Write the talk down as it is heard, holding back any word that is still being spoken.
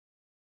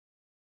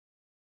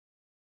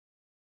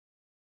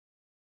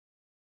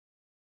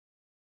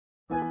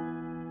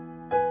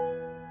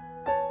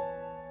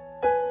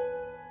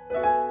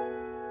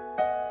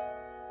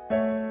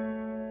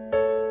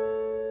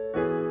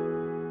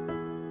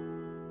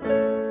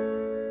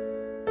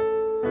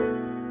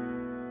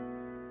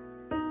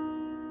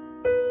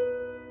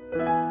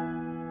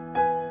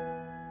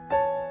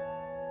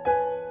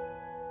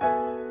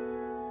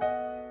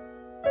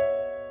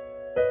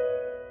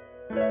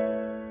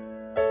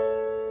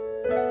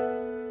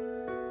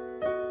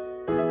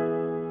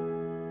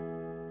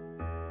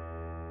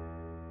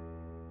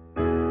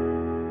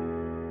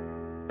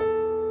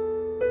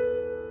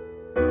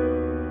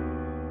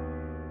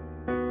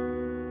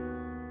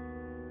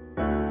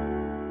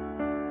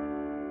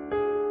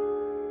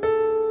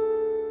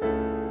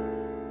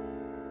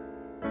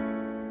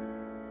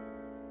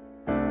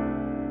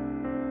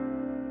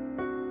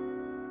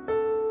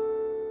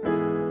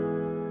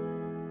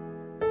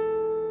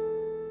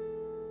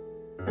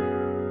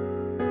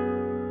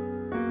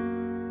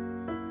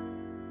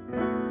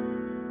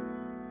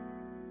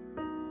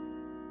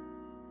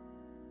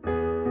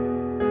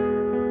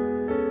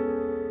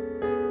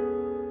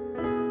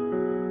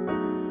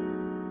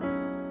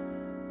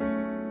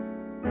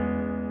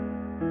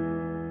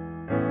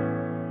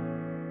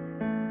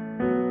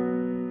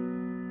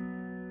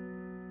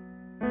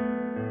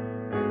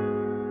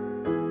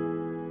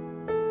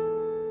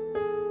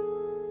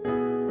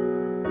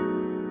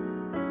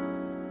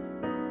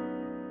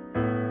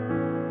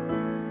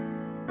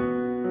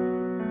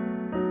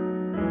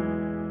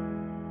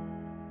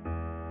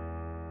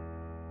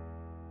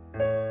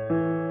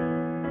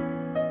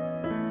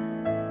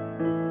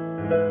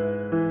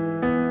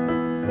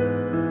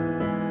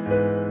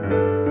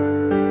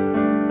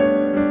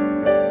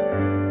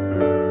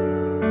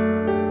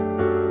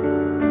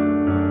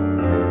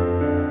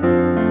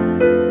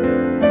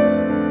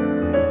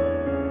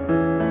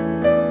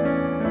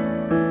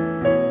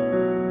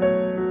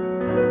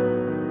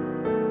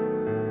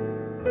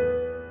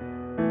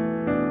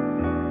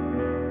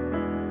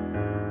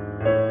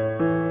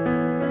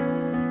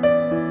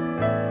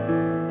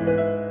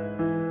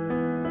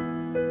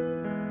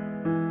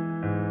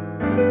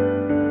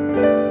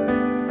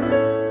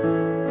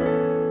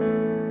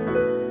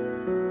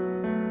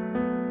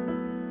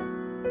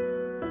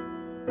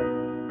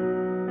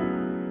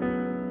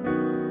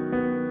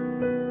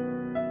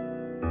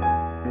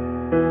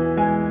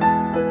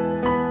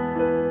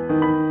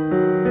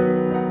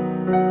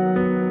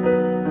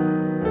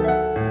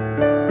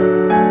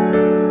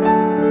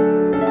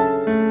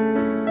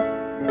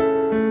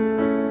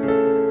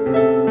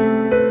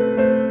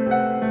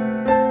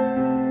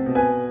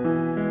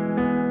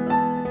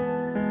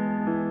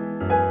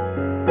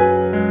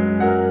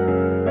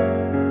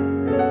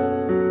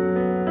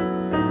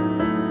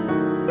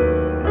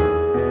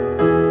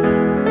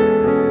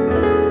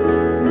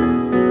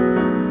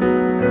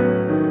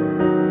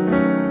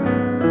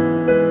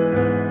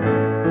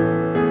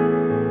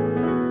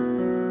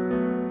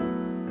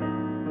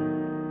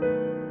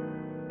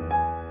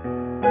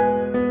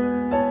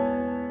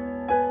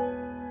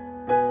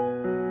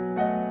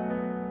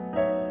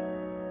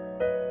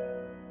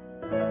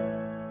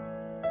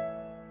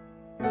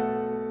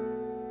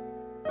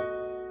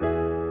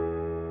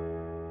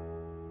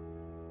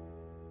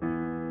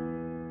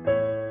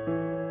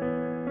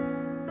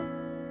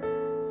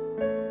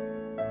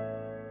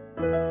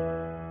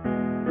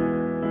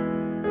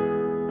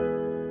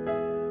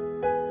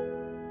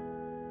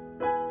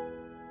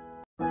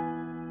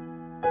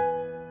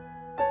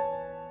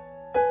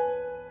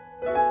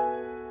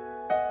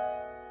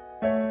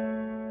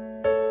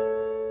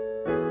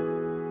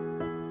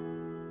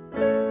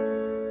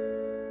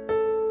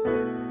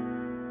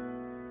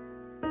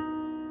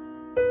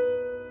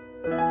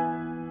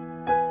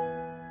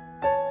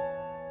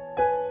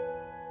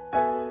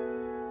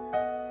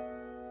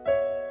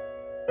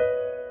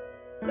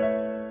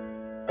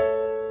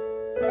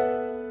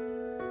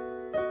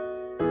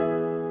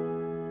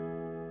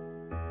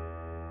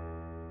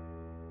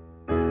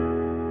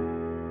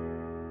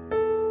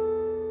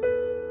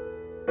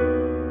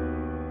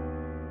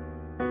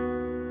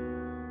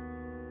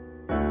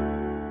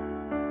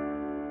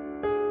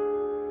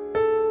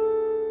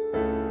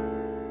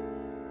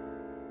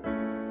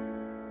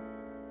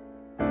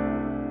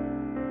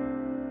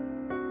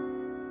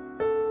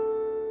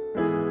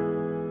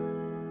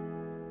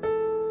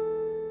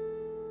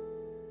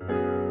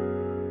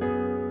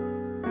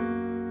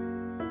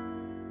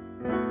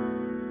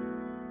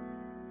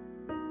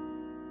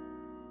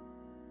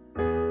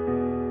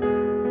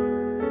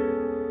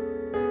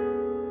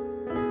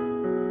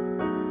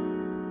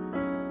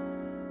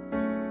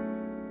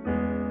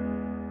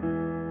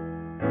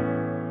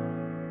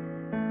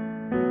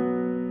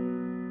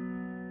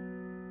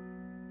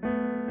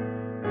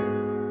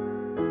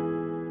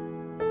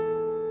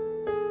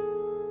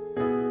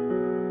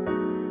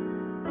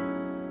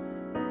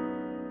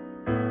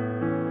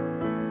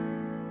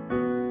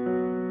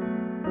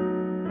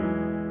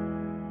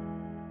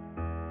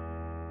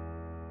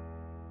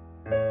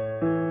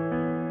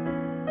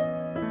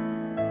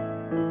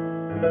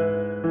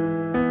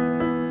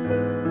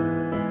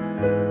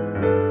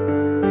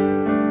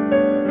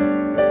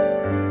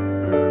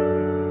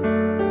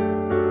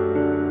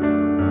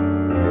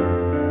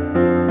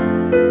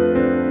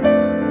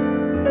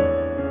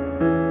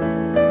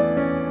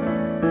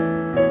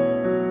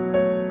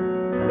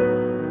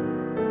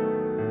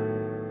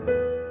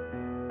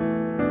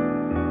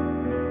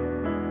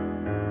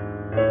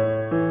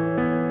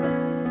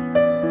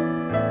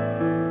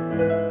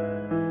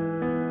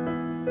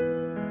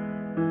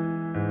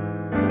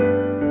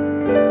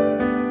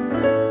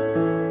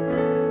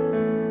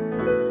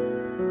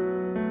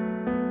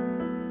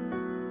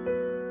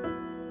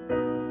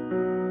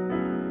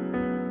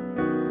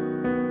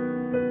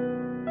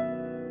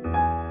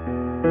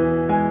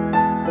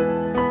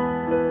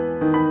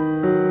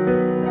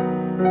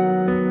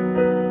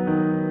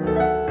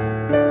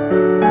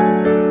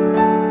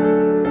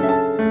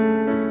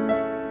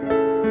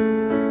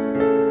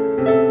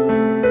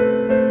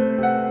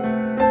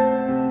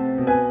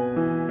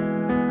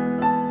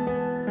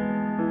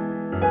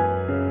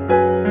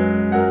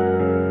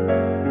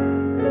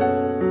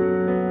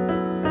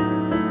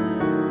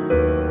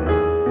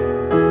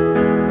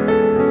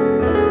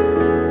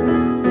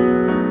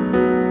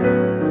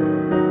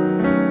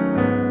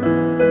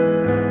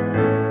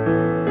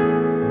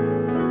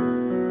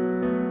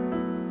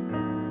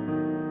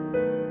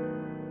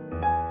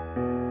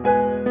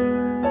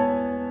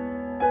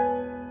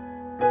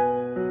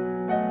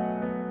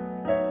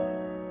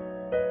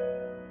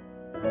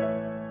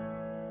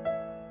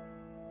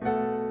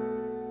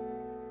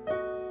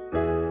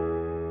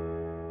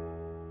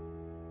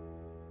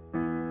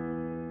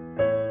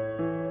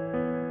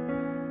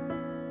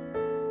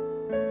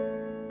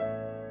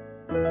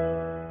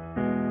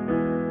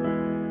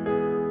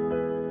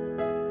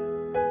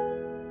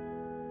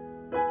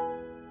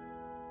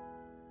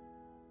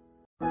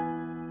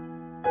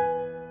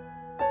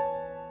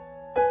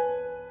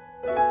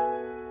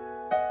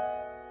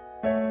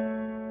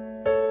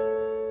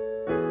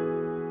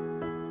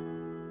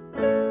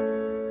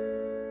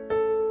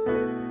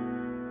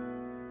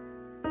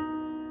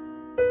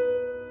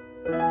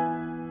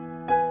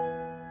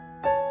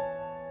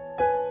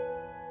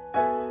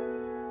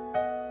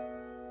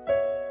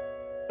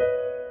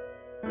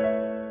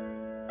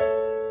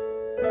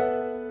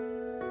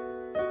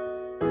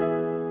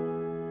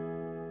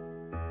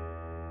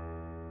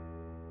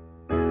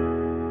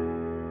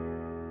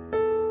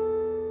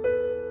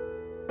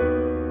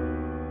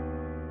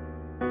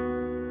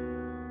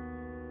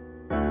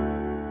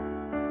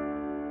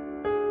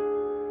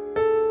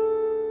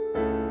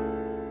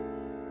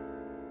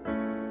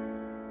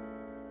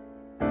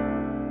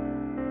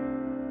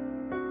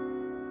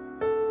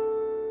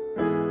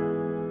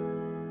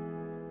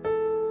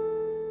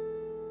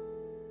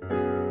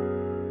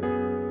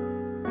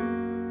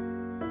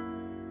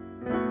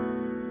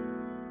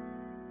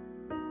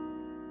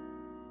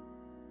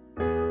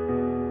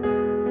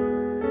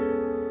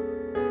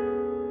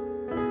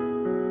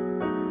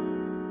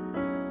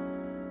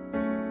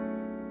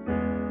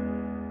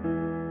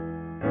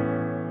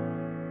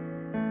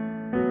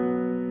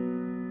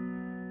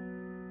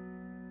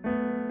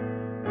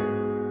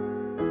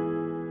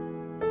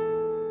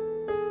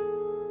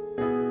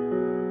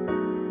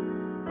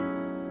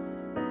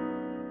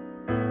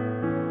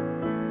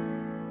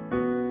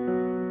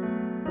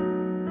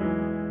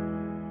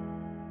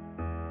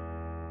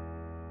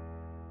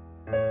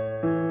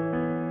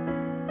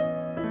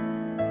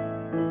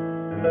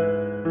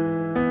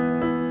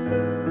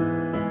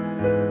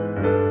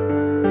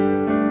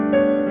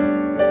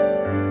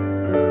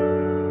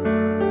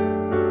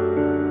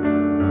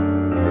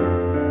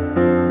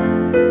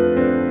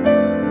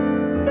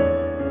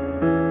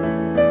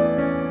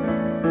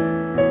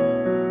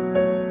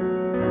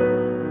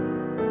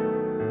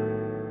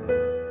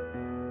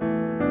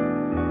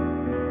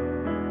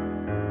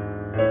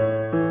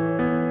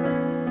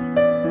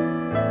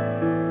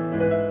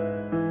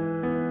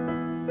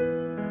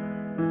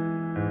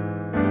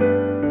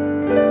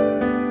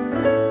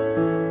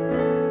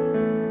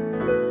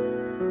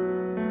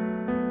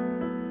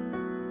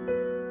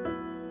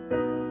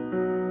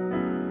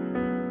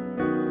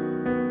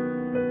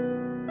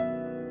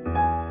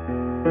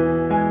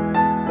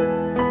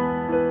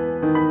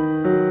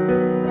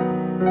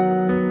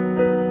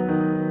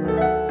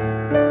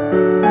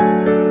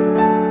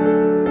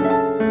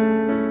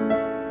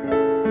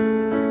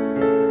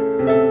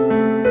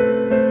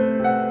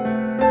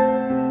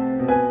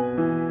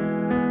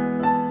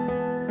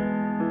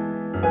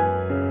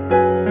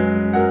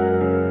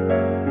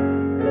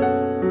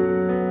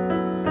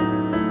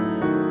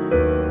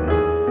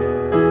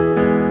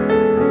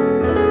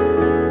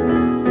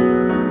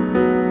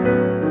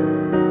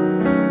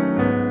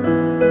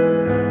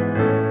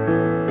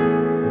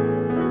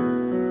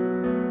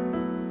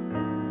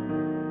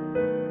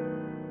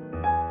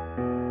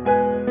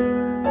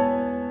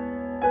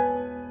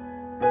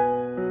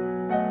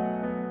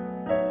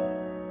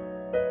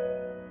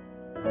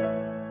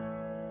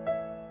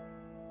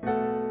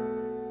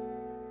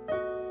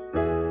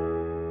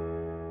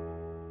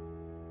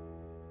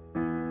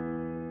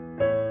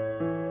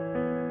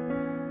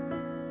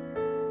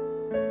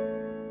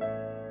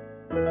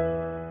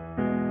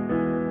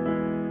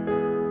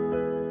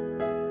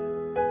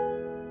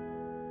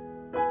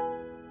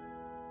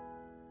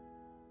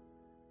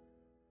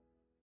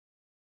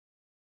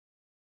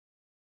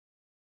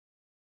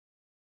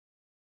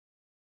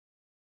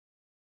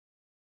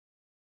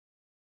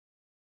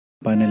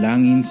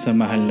Panalangin sa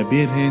Mahal na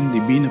Virgen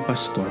Divina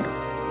Pastora.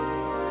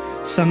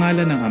 Sa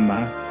ngalan ng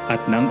Ama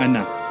at ng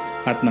Anak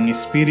at ng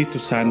Espiritu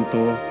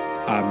Santo.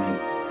 Amen.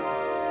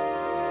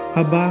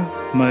 Aba,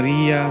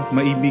 Maria,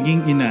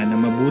 maibiging ina na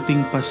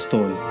mabuting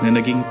pastol na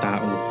naging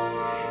tao,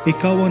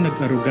 ikaw ang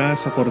nag-aruga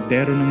sa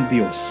kordero ng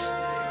Diyos,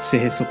 si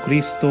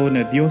Jesucristo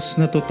na Diyos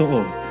na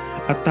totoo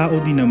at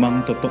tao din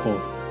namang totoo,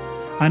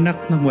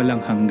 anak ng walang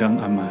hanggang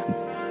Ama.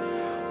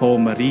 O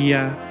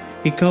Maria,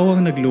 ikaw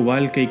ang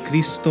nagluwal kay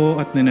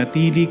Kristo at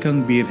nanatili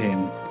kang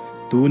birhen,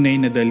 tunay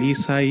na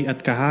dalisay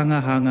at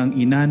kahanga-hangang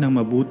ina ng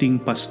mabuting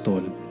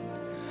pastol.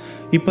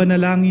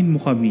 Ipanalangin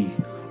mo kami,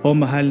 o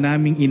mahal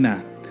naming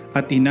ina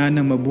at ina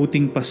ng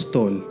mabuting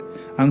pastol,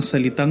 ang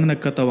salitang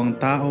nagkatawang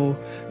tao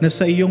na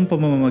sa iyong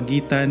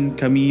pamamagitan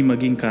kami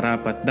maging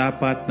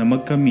karapat-dapat na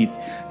magkamit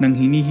ng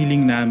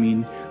hinihiling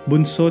namin,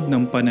 bunsod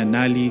ng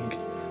pananalig.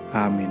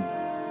 Amen.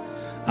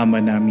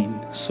 Ama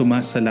namin,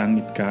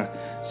 sumasalangit ka,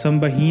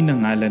 sambahin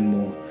ang ngalan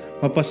mo,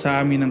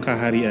 mapasa amin ang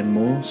kaharian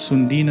mo,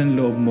 sundin ang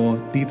loob mo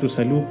dito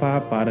sa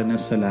lupa para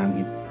na sa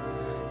langit.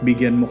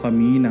 Bigyan mo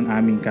kami ng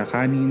aming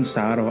kakanin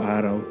sa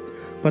araw-araw,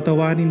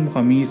 patawarin mo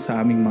kami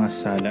sa aming mga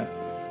sala,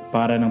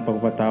 para ng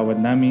pagpatawad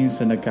namin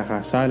sa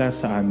nagkakasala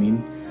sa amin,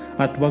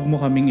 at huwag mo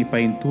kaming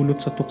ipaintulot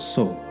sa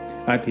tukso,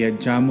 at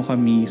iadya mo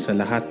kami sa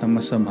lahat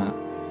ng masama.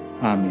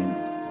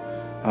 Amen.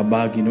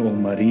 Aba, Ginoong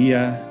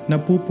Maria,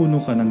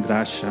 napupuno ka ng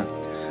grasya,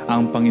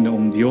 ang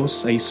Panginoong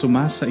Diyos ay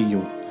sumasa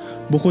iyo.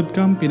 Bukod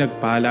kang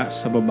pinagpala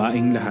sa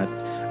babaeng lahat,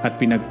 at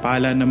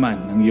pinagpala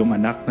naman ng iyong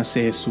anak na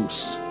si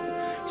Jesus.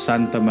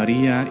 Santa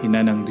Maria,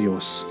 Ina ng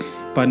Diyos,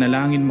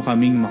 panalangin mo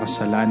kaming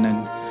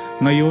makasalanan,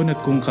 ngayon at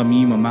kung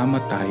kami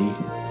mamamatay.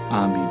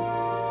 Amen.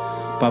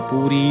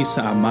 Papuri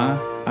sa Ama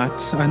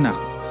at sa Anak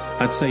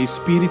at sa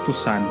Espiritu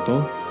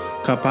Santo,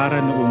 kapara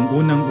noong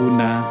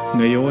unang-una,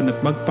 ngayon at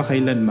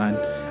magpakailanman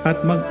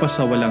at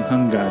magpasawalang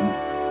hanggan.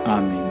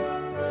 Amen.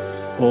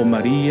 O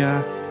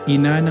Maria,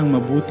 Ina ng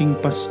mabuting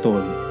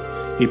pastol,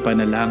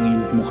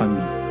 ipanalangin mo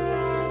kami.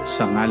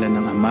 Sa ngalan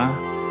ng Ama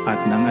at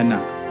ng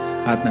Anak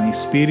at ng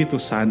Espiritu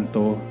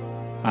Santo.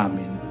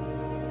 Amen.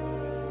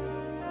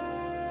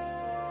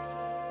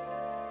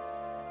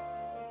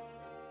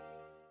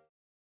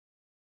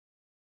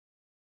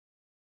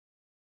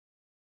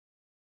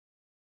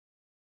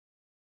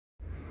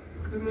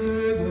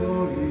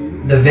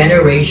 The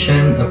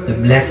veneration of the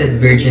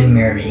Blessed Virgin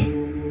Mary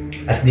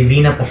as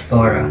Divina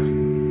Pastora,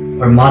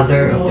 or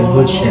Mother of the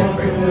Good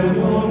Shepherd,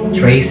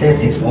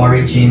 traces its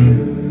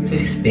origin to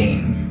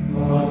Spain,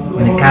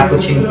 when a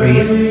Capuchin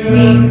priest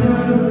named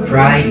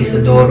Fray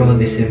Isidoro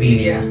de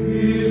Sevilla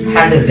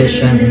had a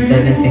vision in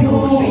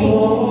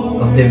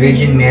 1703 of the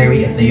Virgin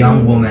Mary as a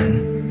young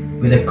woman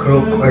with a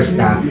crook or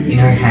staff in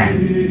her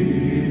hand,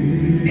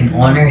 and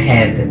on her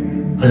head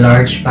a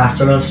large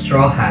pastoral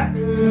straw hat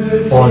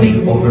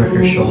falling over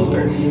her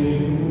shoulders.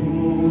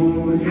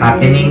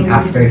 Happening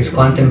after his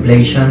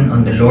contemplation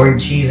on the Lord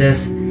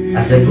Jesus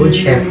as the Good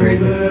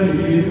Shepherd,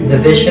 the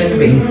vision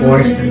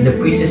reinforced the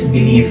priest's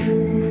belief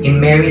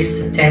in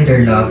Mary's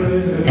tender love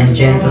and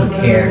gentle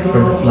care for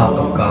the flock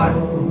of God,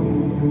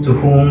 to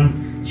whom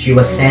she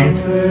was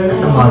sent as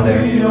a mother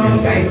and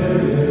guide.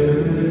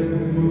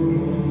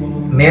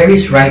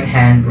 Mary's right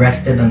hand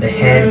rested on the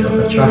head of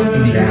a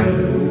trusting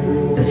lamb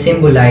that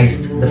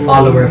symbolized the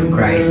follower of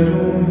Christ,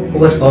 who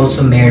was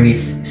also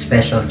Mary's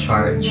special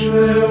charge.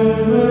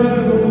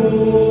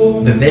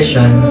 The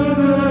vision,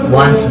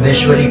 once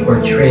visually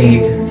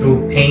portrayed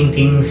through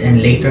paintings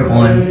and later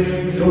on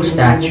through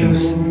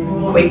statues,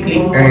 quickly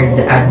earned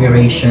the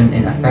admiration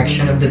and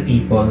affection of the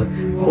people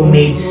who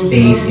made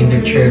space in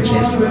their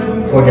churches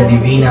for the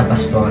Divina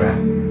Pastora.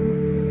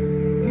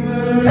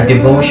 A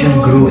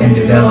devotion grew and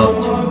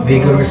developed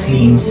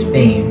vigorously in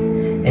Spain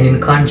and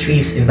in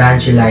countries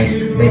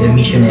evangelized by the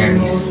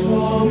missionaries.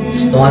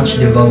 Staunch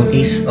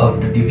devotees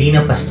of the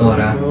Divina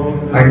Pastora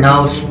are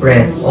now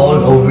spread all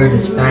over the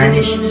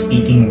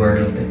Spanish-speaking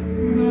world.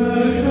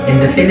 In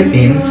the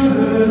Philippines,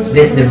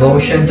 this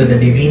devotion to the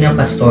Divina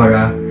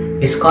Pastora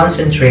is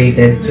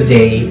concentrated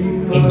today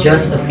in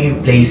just a few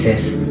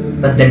places,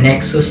 but the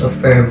nexus of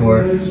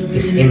fervor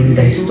is in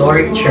the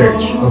historic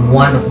church of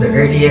one of the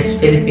earliest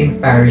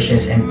Philippine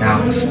parishes and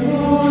towns,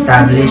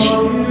 established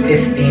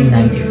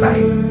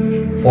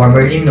 1595,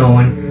 formerly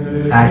known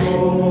as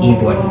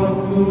Ibon,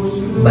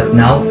 but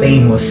now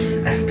famous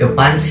as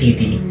Gapan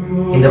City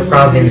in the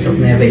province of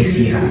Nueva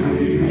Ecija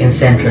in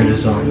central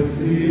Luzon.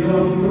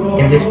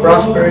 In this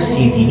prosperous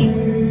city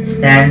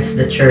stands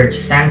the church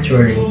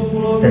sanctuary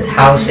that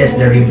houses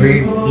the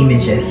revered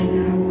images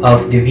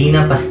of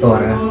Divina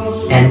Pastora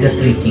and the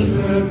Three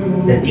Kings,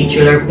 the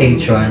titular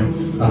patron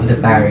of the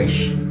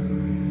parish.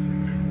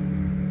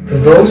 To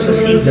those who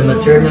seek the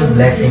maternal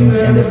blessings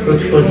and the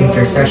fruitful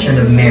intercession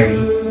of Mary,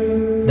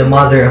 the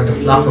mother of the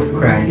flock of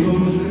Christ,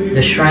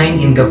 the shrine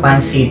in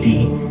Gapan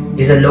City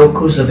is a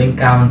locus of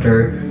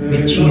encounter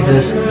with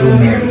Jesus through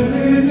Mary.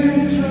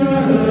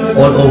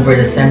 All over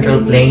the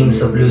central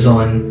plains of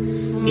Luzon,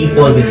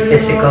 people with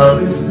physical,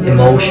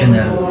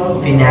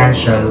 emotional,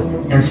 financial,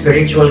 and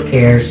spiritual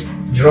cares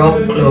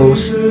Draw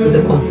close to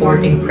the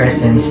comforting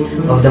presence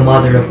of the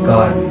Mother of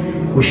God,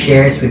 who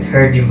shares with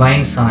her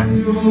Divine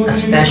Son a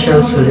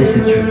special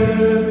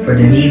solicitude for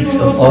the needs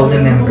of all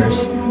the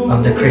members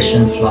of the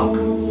Christian flock.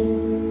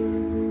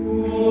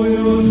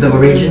 The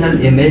original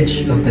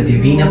image of the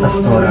Divina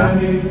Pastora,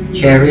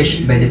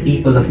 cherished by the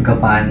people of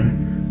Gapan,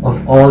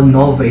 of all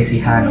Nueva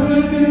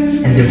Ecijanos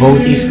and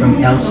devotees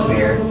from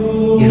elsewhere,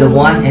 is a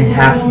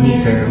 1.5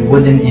 meter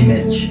wooden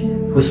image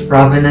whose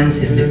provenance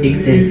is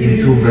depicted in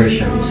two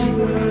versions.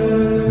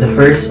 The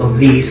first of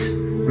these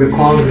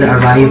recalls the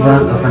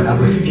arrival of an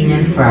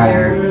Augustinian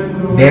friar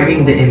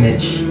bearing the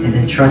image and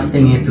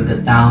entrusting it to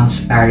the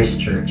town's parish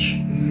church.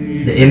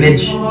 The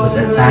image was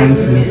at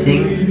times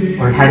missing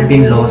or had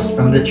been lost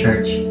from the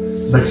church,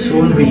 but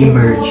soon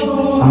re-emerged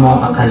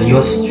among a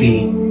kalyos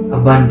tree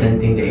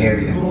abundant in the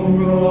area.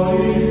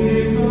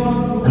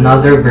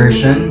 Another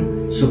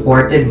version,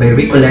 supported by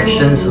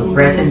recollections of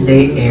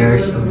present-day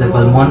heirs of the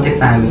Valmonte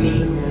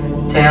family,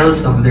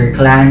 tells of their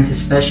clan's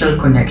special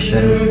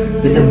connection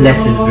with the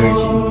Blessed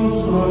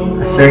Virgin.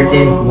 A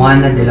certain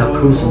Juana de la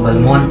Cruz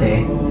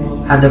Valmonte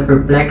had a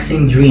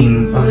perplexing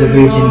dream of the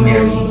Virgin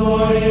Mary,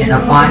 and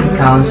upon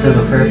counsel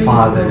of her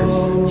father,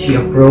 she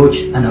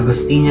approached an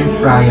Augustinian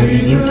friar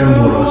in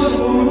Intramuros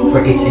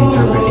for its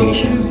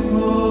interpretation.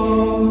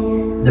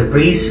 The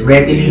priest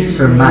readily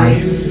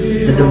surmised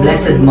that the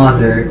Blessed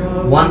Mother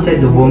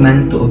wanted the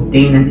woman to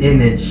obtain an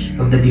image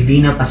of the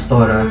Divina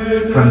Pastora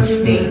from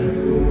Spain.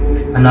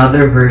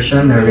 Another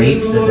version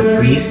narrates that the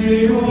priest,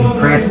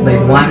 impressed by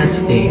Juana's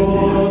faith,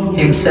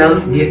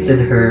 himself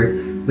gifted her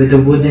with a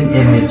wooden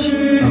image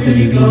of the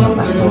Divina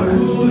Pastora.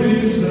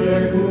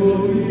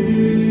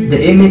 The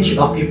image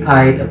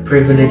occupied a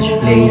privileged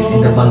place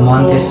in the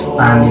Valmontes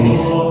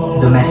family's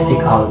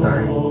domestic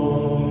altar,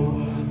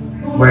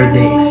 where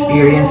they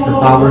experienced the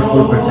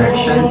powerful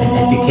protection and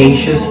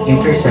efficacious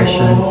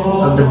intercession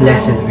of the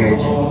Blessed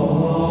Virgin.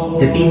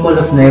 The people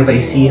of Nueva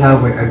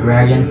Ecija were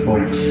agrarian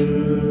folks.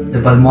 The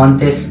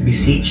Valmontes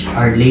beseeched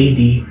Our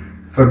Lady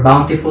for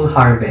bountiful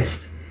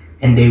harvest,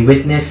 and they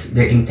witnessed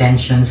their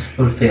intentions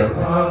fulfilled.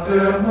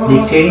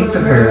 They came to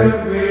her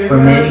for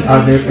many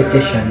other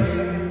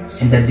petitions,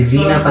 and the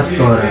Divina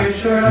Pastora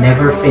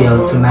never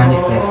failed to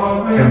manifest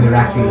her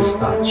miraculous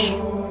touch.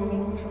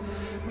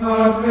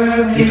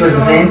 It was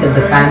then that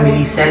the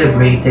family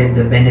celebrated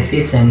the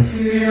beneficence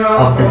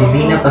of the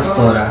Divina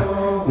Pastora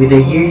with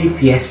a yearly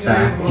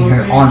fiesta in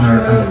her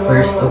honor on the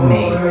 1st of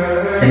May,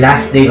 the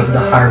last day of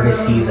the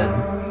harvest season,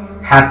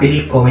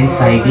 happily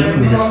coinciding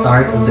with the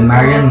start of the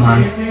Marian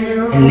month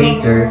and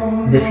later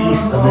the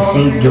feast of the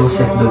Saint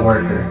Joseph the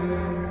Worker.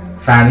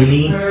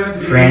 Family,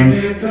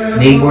 friends,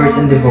 neighbors,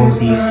 and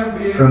devotees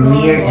from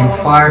near and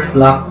far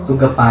flocked to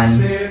Gapan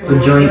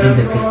to join in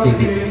the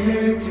festivities.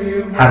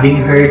 Having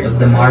heard of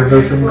the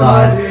marvels of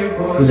God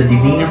through the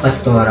Divina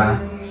Pastora,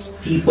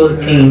 people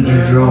came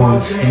in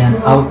droves in an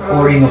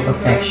outpouring of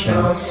affection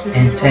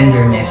and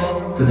tenderness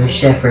to their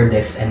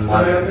shepherdess and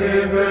mother.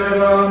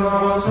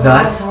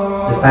 Thus,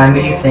 the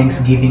family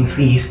Thanksgiving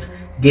feast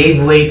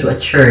gave way to a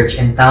church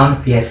and town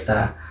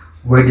fiesta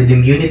where the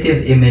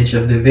diminutive image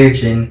of the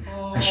Virgin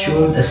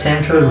assumed a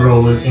central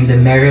role in the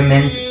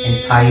merriment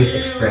and pious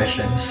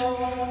expressions.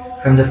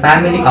 From the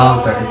family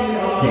altar,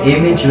 the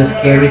image was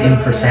carried in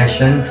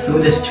procession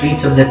through the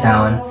streets of the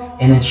town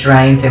and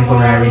enshrined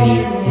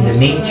temporarily in the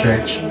main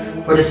church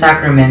for the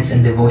sacraments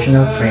and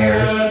devotional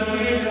prayers.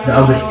 The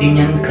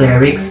Augustinian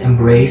clerics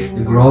embraced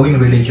the growing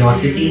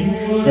religiosity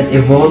that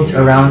evolved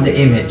around the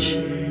image,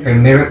 her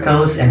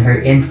miracles and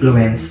her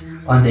influence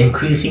on the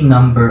increasing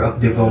number of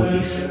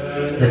devotees.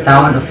 The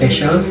town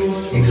officials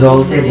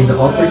exulted in the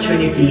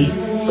opportunity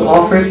to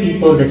offer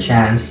people the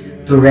chance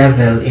to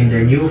revel in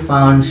their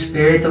newfound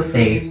spirit of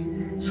faith,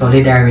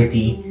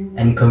 solidarity,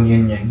 and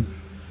communion.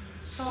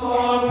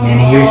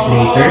 Many years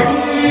later,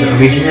 the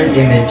original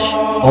image,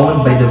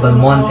 owned by the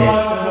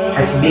Valmontes,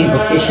 has been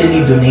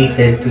officially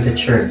donated to the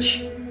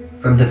church.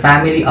 From the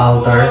family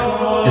altar,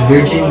 the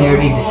Virgin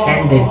Mary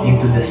descended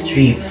into the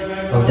streets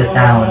of the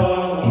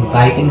town,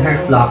 inviting her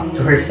flock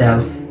to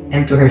herself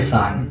and to her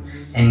son,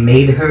 and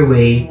made her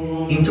way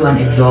into an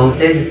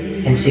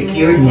exalted and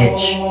secure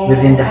niche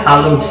within the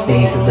hallowed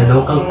space of the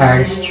local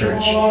parish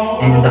church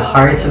and in the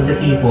hearts of the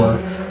people,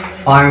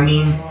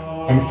 farming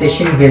and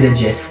fishing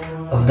villages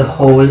of the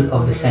whole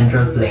of the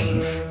Central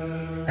Plains.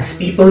 As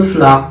people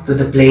flocked to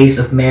the place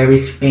of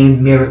Mary's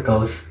famed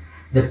miracles,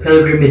 the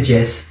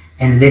pilgrimages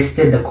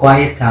enlisted the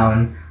quiet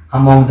town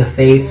among the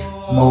faith's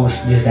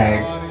most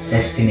desired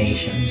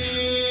destinations.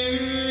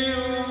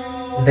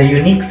 The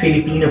unique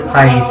Filipino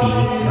piety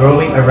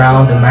growing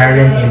around the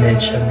Marian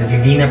image of the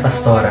Divina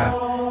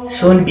Pastora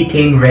soon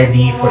became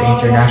ready for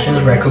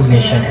international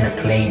recognition and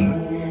acclaim.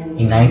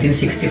 In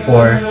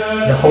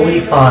 1964, the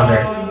Holy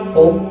Father,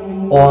 Pope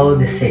Paul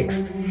VI,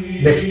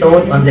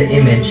 bestowed on the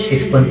image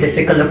his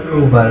pontifical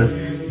approval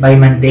by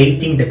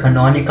mandating the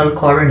canonical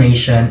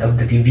coronation of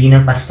the Divina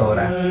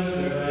Pastora.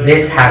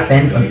 This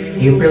happened on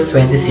April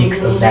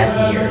 26 of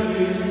that year.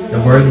 The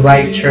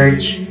worldwide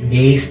church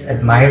gazed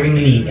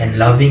admiringly and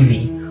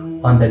lovingly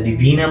on the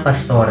Divina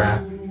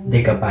Pastora,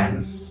 de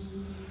Gapan.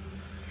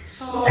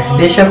 As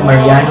Bishop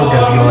Mariano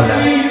Gaviola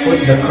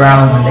put the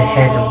crown on the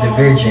head of the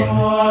Virgin,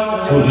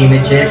 two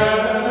images,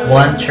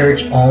 one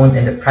church-owned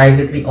and the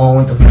privately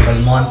owned of the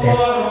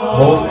Belmontes,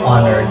 both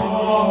honored,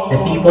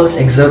 the people's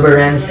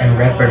exuberance and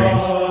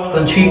reverence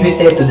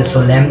contributed to the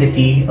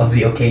solemnity of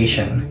the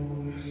occasion.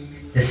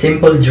 The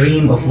simple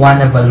dream of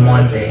Juana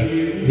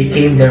Belmonte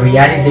became the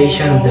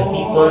realization of the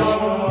people's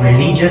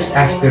religious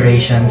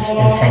aspirations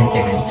and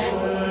sentiments.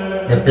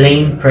 The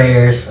plain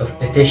prayers of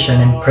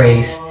petition and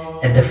praise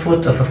at the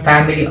foot of a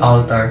family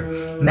altar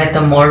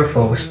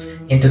metamorphosed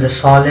into the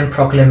solemn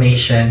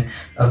proclamation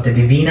of the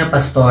Divina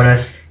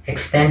Pastora's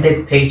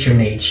extended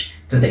patronage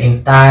to the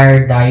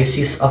entire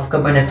Diocese of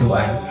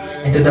Cabanatuan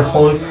and to the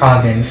whole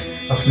province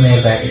of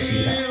Nueva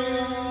Ecija.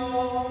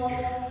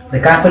 The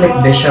Catholic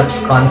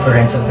Bishops'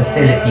 Conference of the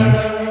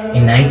Philippines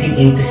in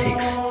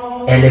 1986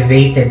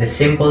 elevated the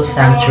simple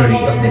sanctuary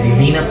of the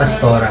Divina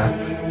Pastora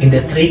in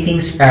the Three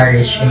Kings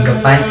Parish in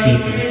Gapan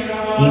City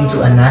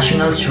into a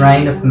national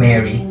shrine of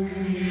Mary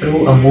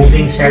through a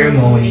moving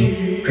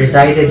ceremony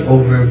presided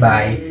over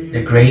by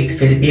the great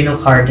Filipino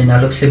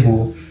Cardinal of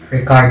Cebu,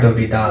 Ricardo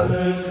Vidal.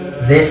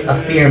 This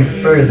affirmed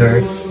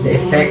further the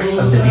effects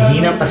of the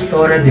Divina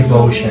Pastora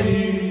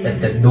devotion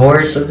that the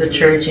doors of the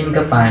church in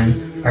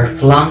Gapan are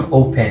flung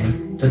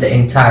open to the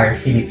entire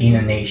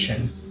Filipino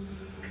nation.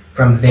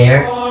 From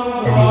there,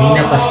 the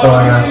Divina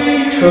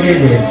Pastora truly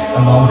lives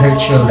among her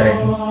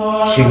children.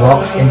 She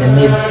walks in the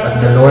midst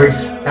of the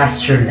Lord's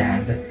pasture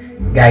land,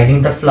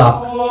 guiding the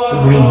flock to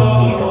green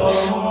meadows.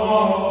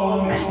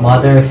 As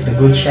mother of the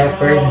Good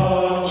Shepherd,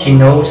 she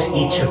knows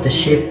each of the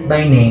sheep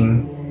by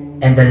name,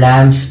 and the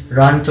lambs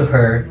run to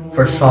her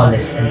for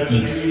solace and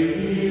peace.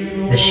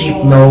 The sheep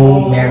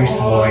know Mary's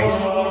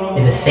voice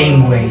in the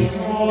same way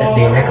that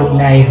they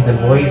recognize the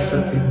voice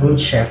of the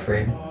Good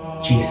Shepherd,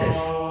 Jesus,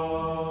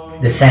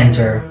 the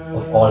center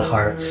of all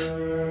hearts.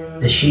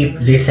 The sheep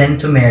listen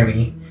to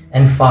Mary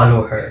and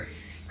follow her,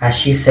 as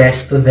she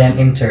says to them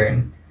in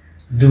turn,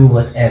 "Do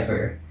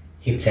whatever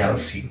He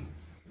tells you."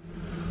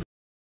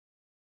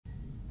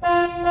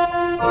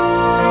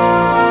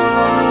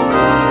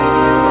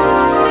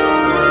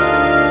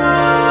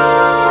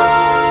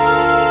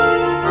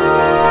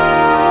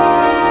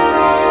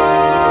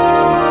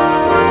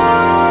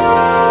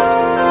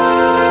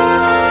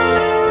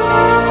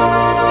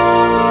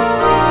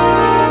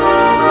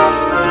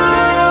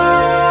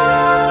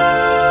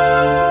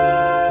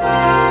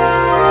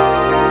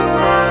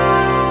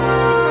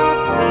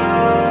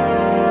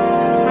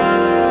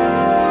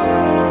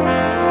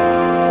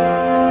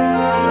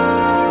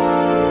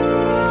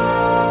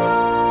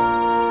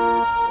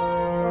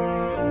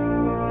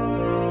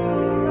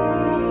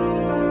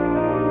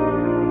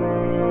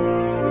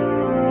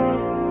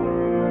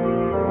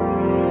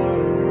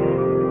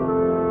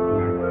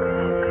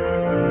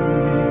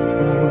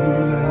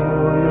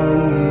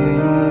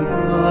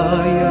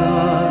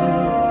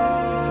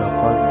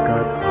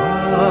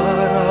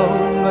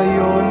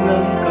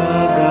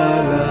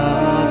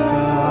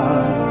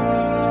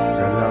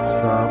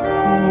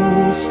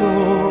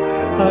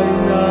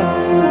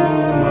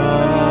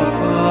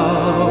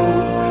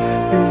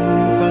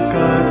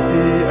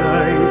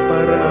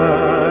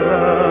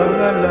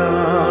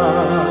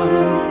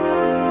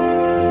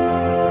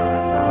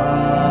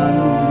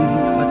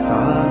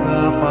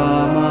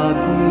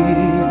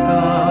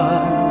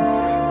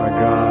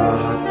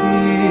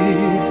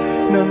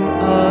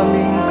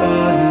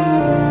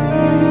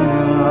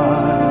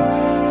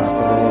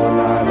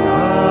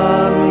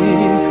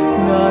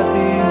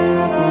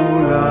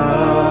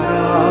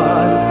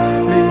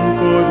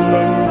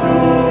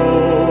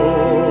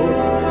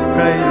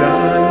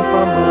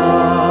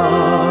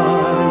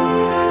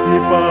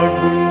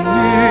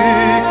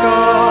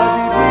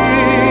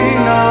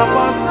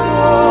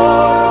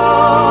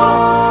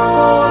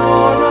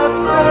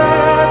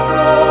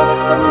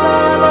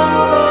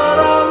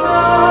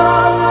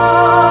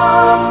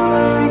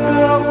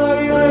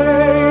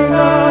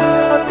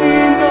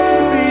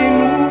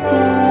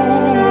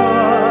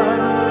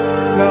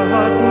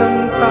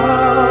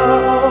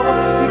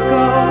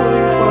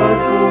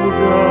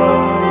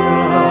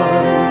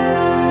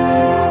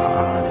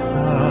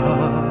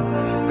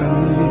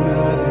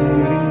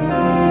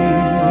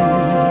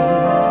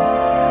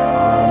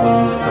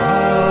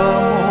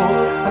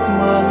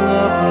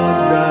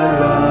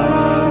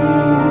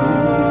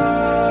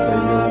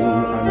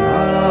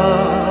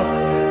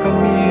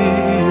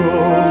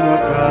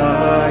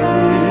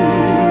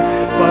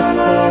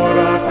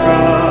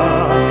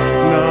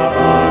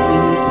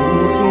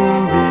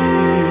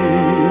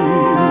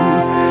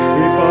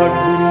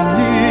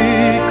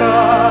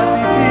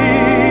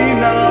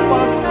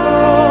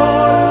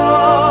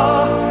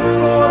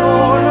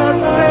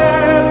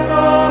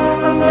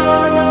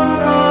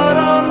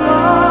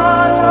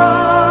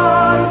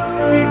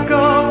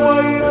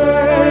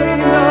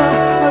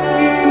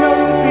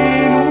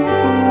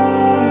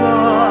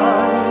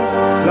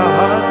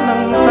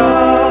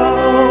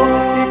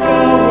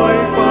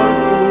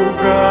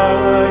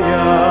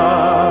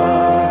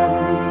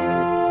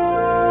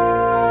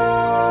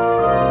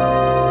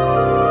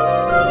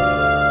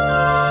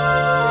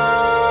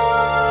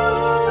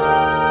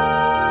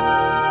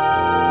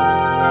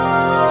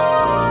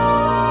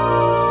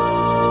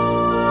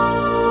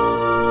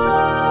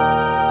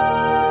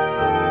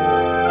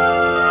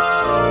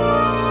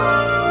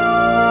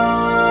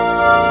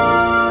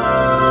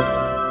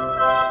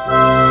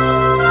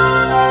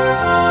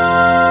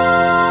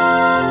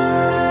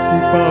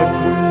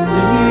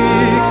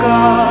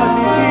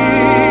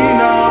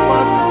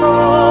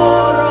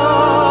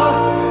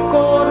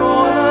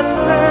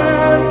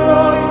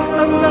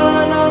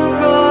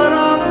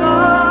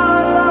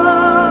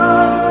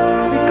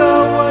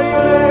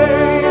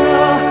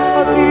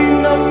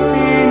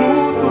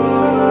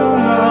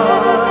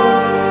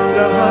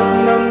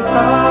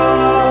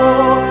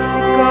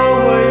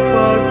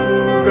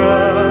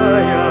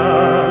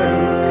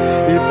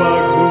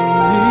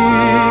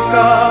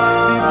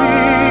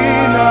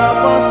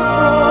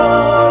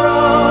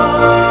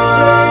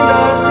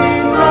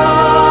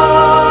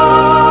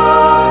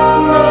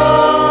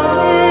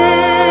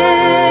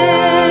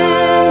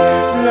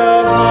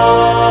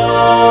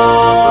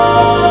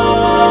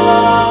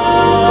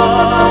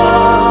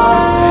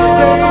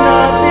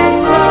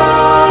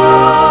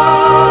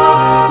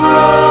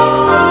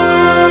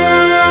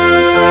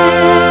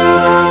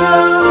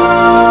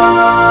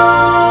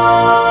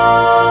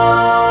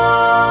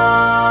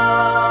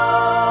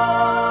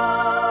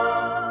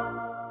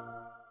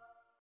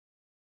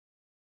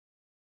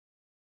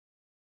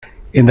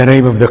 In the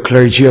name of the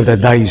clergy of the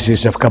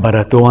Diocese of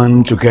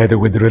Cabanatuan, together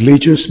with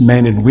religious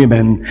men and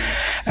women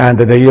and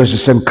the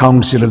Diocesan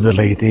Council of the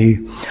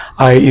Laity,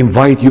 I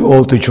invite you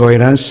all to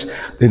join us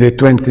in the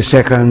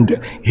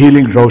 22nd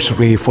Healing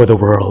Rosary for the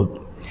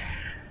world.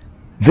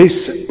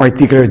 This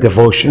particular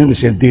devotion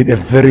is indeed a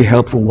very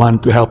helpful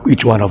one to help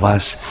each one of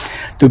us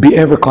to be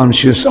ever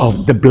conscious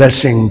of the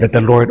blessing that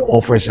the Lord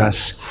offers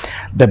us,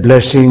 the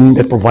blessing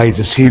that provides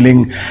us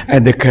healing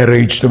and the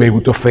courage to be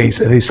able to face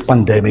this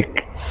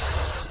pandemic.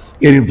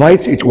 It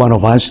invites each one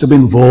of us to be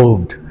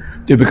involved,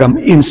 to become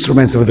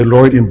instruments of the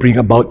Lord and bring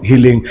about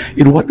healing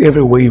in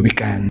whatever way we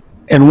can.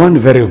 And one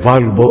very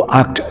valuable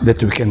act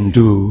that we can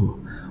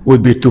do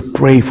would be to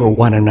pray for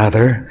one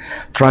another,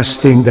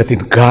 trusting that in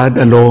God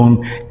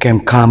alone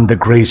can come the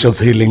grace of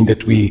healing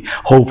that we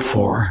hope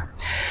for.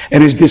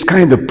 And it's this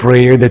kind of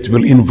prayer that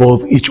will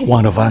involve each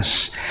one of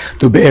us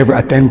to be ever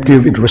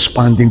attentive in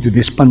responding to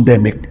this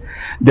pandemic,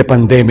 the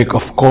pandemic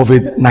of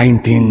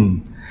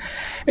COVID-19.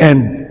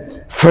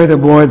 And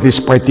furthermore, this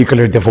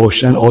particular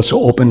devotion also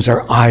opens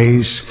our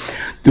eyes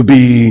to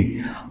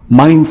be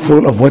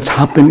mindful of what's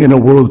happening in the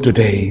world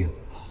today.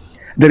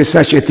 There is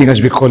such a thing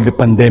as we call the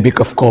pandemic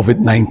of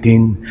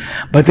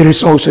COVID-19, but there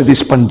is also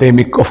this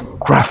pandemic of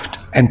graft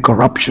and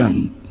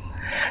corruption,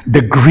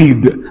 the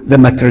greed, the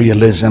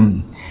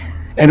materialism.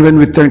 And when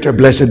we turn to our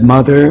Blessed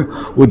Mother,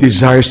 who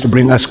desires to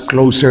bring us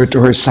closer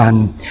to her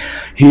Son,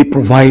 He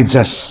provides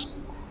us.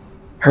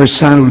 Her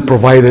Son will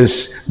provide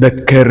us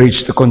that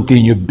courage to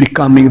continue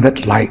becoming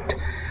that light,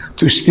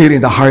 to stir in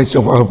the hearts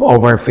of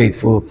our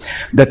faithful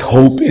that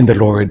hope in the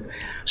Lord,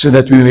 so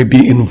that we may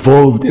be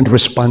involved in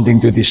responding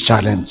to this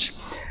challenge,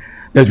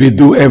 that we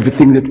do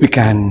everything that we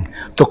can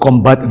to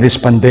combat this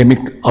pandemic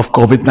of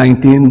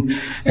COVID-19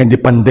 and the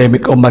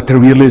pandemic of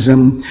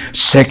materialism,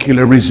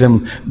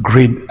 secularism,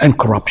 greed, and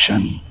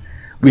corruption.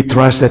 We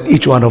trust that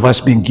each one of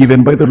us being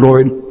given by the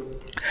Lord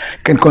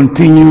can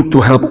continue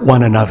to help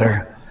one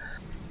another.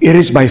 It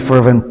is by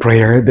fervent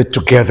prayer that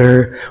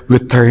together we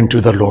turn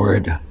to the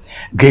Lord,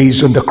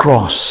 gaze on the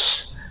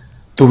cross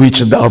to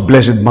which our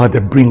Blessed Mother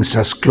brings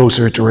us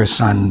closer to her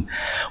Son.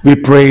 We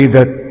pray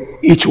that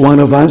each one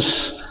of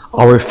us,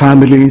 our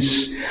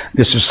families,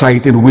 the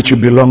society in which we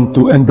belong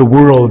to, and the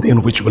world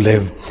in which we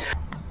live,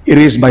 it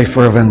is by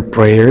fervent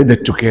prayer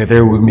that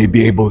together we may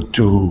be able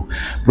to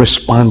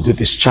respond to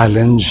this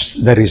challenge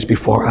that is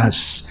before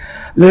us.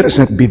 Let us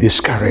not be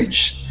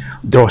discouraged.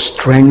 Draw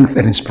strength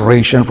and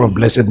inspiration from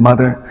Blessed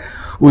Mother,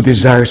 who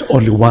desires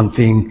only one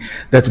thing,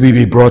 that we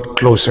be brought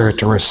closer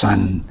to her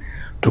Son.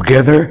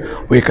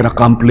 Together, we can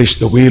accomplish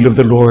the will of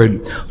the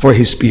Lord for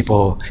His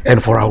people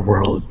and for our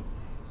world.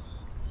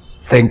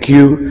 Thank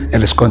you, and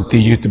let's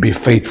continue to be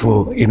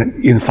faithful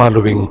in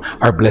following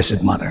our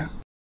Blessed Mother.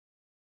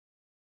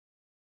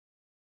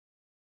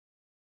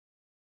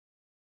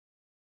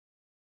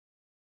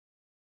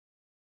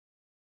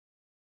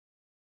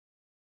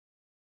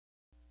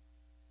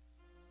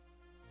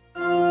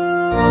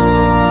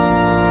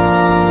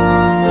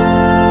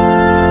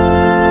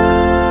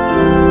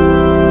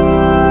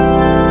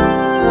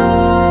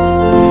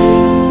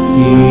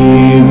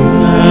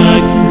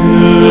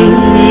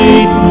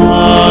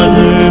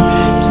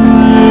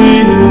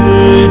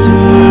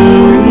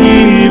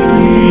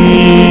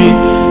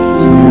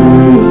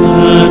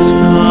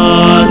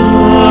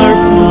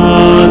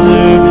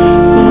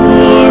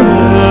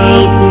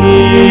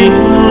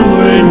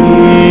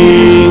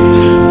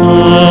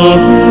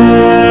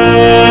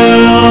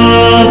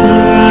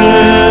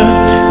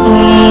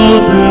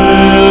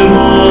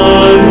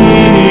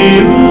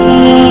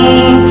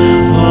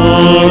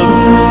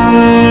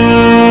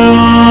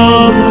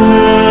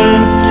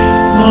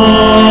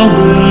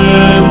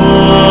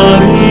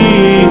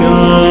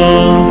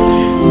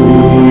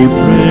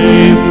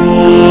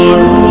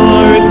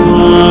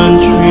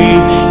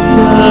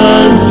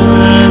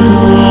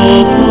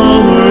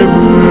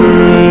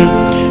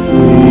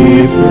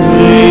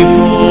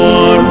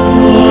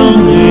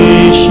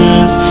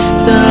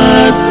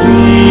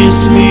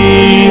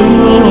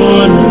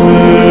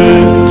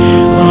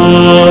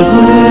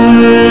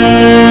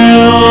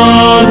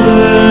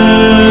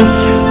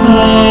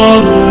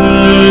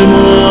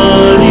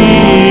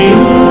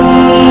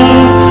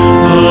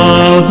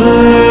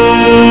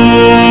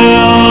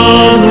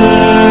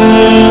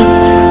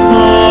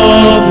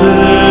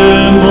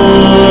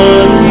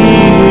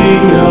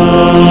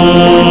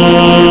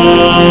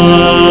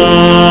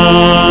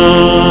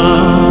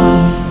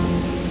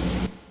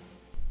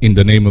 In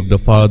the name of the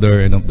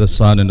Father, and of the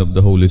Son, and of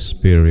the Holy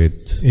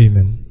Spirit.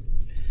 Amen.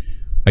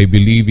 I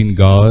believe in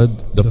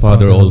God, the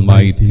Father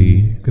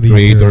Almighty,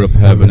 creator of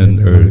heaven and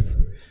earth,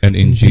 and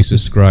in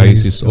Jesus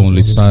Christ, His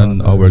only Son,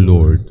 our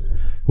Lord,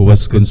 who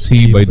was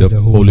conceived by the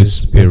Holy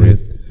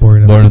Spirit,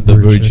 born of the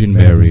Virgin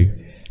Mary.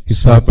 He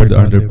suffered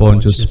under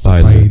Pontius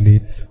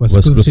Pilate, was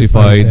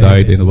crucified,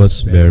 died, and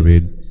was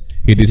buried.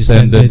 He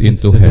descended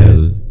into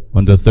hell.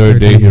 On the third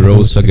day He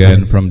rose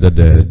again from the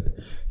dead.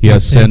 He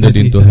ascended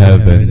into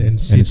heaven and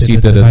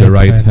seated at the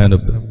right hand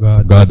of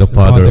God the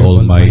Father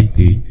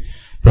Almighty.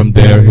 From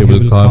there He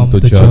will come to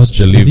judge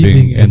the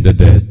living and the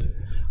dead.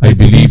 I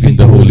believe in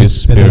the Holy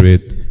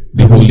Spirit,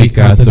 the Holy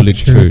Catholic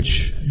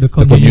Church, the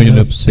communion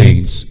of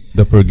saints,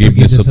 the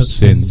forgiveness of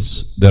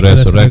sins, the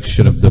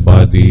resurrection of the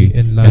body,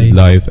 and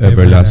life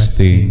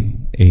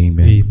everlasting.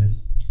 Amen.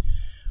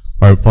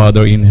 Our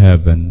Father in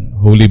heaven,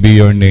 holy be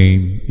your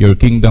name. Your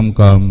kingdom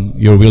come,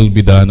 your will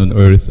be done on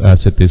earth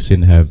as it is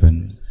in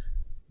heaven.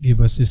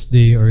 Give us this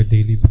day our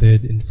daily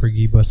bread, and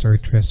forgive us our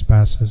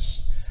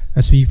trespasses,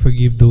 as we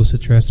forgive those who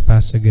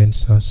trespass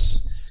against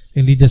us.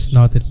 And lead us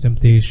not into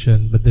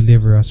temptation, but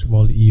deliver us from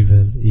all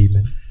evil.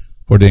 Amen.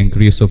 For the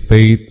increase of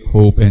faith,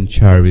 hope, and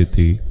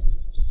charity.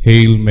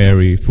 Hail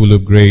Mary, full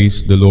of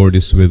grace, the Lord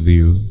is with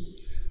you.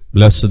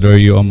 Blessed are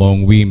you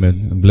among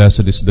women, and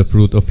blessed is the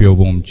fruit of your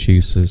womb,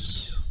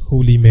 Jesus.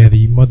 Holy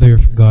Mary, Mother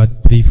of God,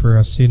 pray for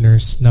us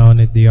sinners, now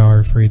and at the hour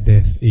of our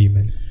death.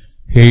 Amen.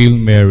 Hail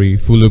Mary,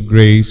 full of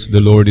grace,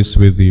 the Lord is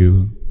with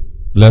you.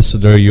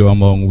 Blessed are you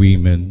among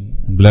women,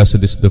 and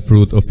blessed is the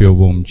fruit of your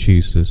womb,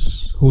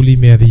 Jesus. Holy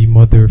Mary,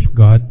 Mother of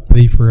God,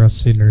 pray for us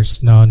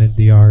sinners, now and at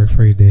the hour of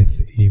our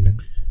death. Amen.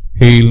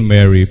 Hail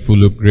Mary,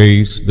 full of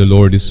grace, the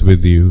Lord is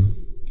with you.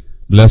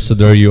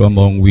 Blessed are you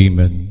among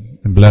women,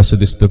 and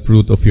blessed is the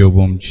fruit of your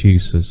womb,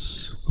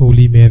 Jesus.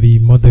 Holy Mary,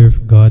 Mother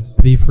of God,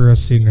 pray for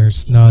us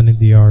sinners, now and at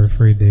the hour of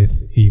our death.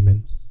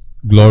 Amen.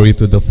 Glory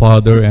to the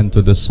Father, and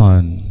to the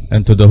Son,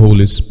 and to the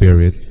Holy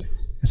Spirit.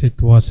 As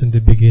it was in the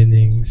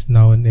beginning, is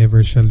now, and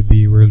ever shall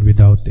be, world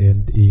without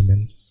end.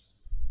 Amen.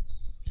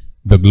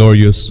 The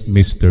glorious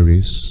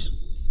mysteries.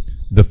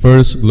 The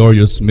first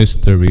glorious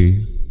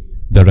mystery,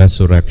 the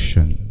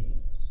resurrection.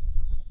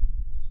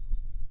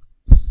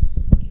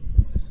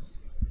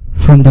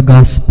 From the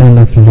Gospel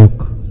of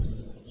Luke.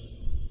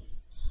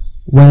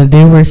 While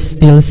they were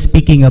still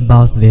speaking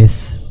about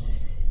this,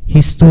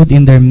 he stood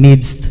in their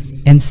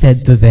midst and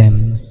said to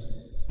them,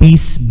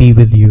 "Peace be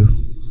with you."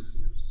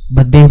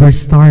 But they were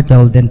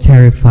startled and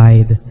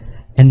terrified,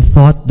 and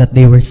thought that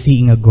they were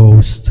seeing a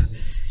ghost.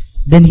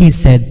 Then he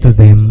said to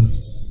them,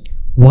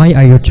 "Why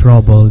are you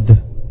troubled?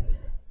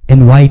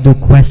 And why do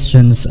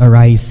questions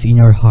arise in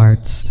your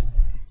hearts?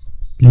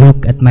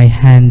 Look at my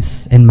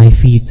hands and my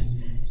feet,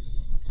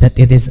 that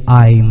it is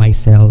I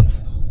myself.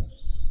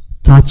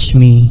 Touch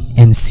me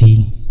and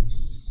see,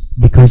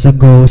 because a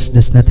ghost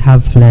does not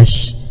have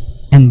flesh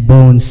and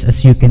bones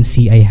as you can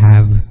see I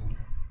have."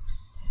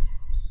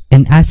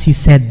 And as he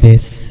said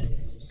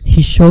this,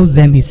 he showed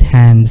them his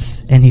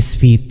hands and his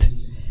feet.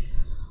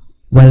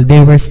 While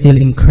they were still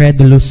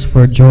incredulous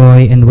for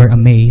joy and were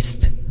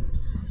amazed,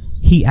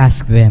 he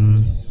asked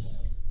them,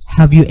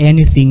 "Have you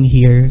anything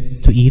here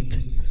to eat?"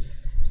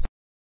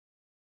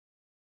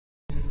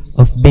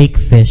 Of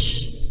baked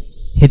fish,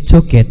 he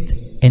took it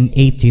and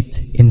ate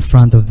it in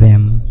front of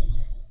them.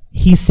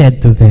 He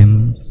said to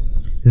them,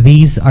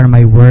 "These are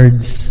my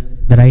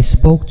words that I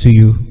spoke to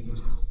you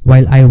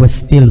while I was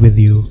still with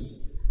you,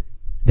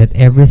 that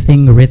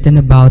everything written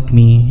about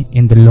me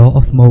in the law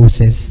of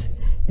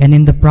Moses and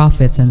in the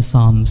prophets and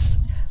Psalms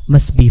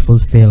must be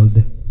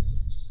fulfilled."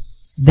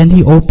 Then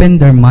he opened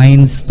their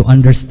minds to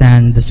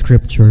understand the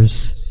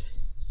scriptures,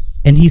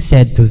 and he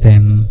said to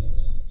them,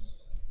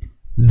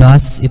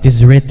 "Thus it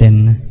is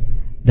written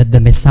that the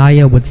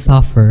Messiah would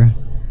suffer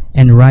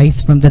and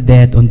rise from the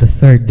dead on the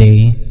third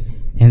day,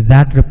 and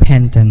that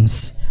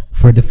repentance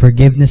for the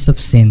forgiveness of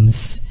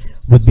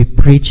sins would be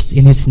preached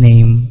in his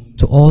name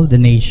to all the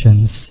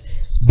nations,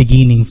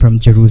 beginning from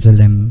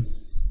Jerusalem.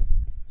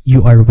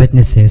 You are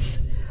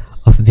witnesses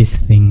of these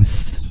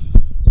things."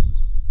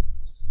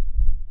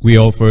 We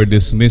offer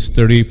this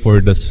mystery for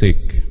the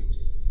sick,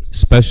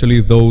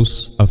 especially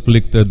those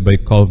afflicted by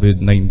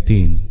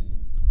COVID-19.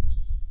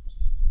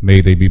 May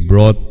they be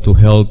brought to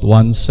health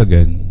once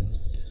again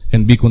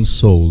and be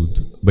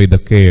consoled by the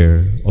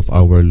care of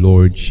our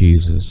Lord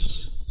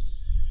Jesus.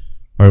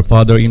 Our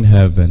Father in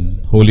heaven,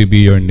 holy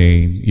be your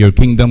name. Your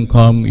kingdom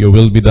come, your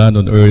will be done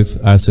on earth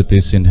as it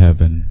is in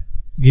heaven.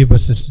 Give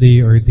us this day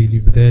our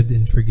daily bread,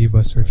 and forgive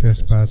us our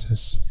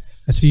trespasses,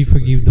 as we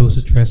forgive those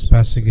who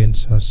trespass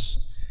against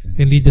us.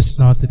 And lead us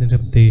not into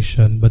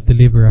temptation, but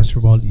deliver us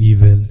from all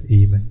evil.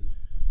 Amen.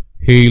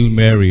 Hail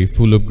Mary,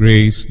 full of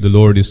grace, the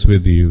Lord is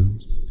with you.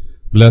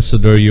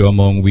 Blessed are you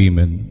among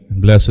women,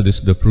 and blessed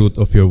is the fruit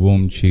of your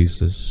womb,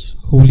 Jesus.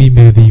 Holy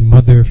Mary,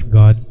 Mother of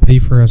God, pray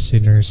for us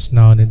sinners,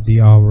 now and at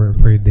the hour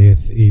of our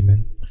death.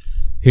 Amen.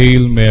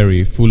 Hail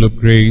Mary, full of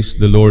grace,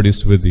 the Lord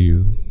is with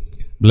you.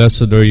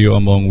 Blessed are you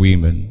among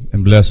women,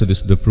 and blessed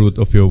is the fruit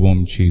of your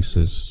womb,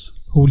 Jesus.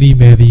 Holy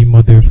Mary,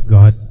 Mother of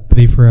God,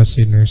 pray for us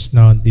sinners,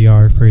 now and at the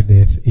hour of our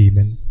death.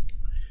 Amen.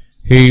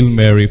 Hail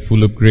Mary,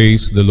 full of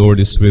grace, the Lord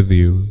is with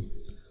you.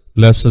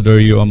 Blessed are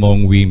you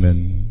among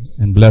women,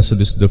 and blessed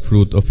is the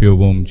fruit of your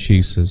womb,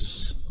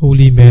 Jesus.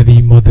 Holy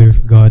Mary, Mother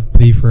of God,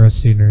 pray for us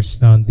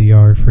sinners, now and at the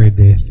hour of our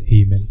death.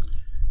 Amen.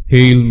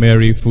 Hail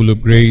Mary, full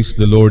of grace,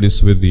 the Lord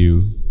is with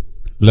you.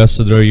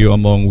 Blessed are you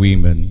among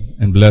women,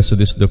 and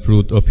blessed is the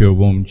fruit of your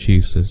womb,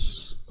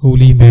 Jesus.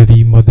 Holy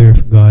Mary, Mother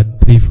of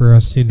God, pray for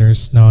us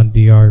sinners, now and at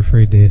the hour of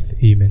our death.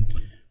 Amen.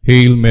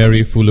 Hail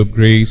Mary, full of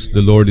grace,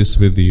 the Lord is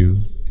with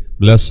you.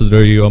 Blessed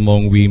are you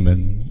among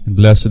women, and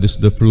blessed is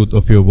the fruit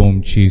of your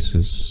womb,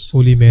 Jesus.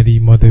 Holy Mary,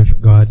 Mother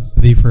of God,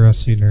 pray for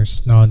us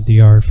sinners, now and at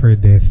the hour of our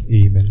death.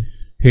 Amen.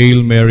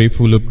 Hail Mary,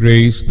 full of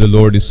grace, the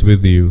Lord is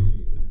with you.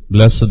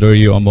 Blessed are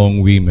you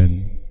among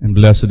women, and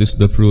blessed is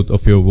the fruit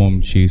of your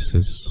womb,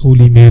 Jesus.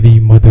 Holy Mary,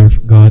 Mother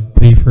of God,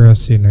 pray for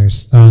us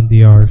sinners, now and at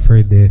the hour of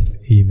our death.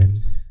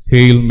 Amen.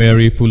 Hail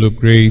Mary, full of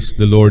grace,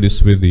 the Lord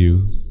is with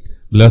you.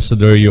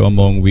 Blessed are you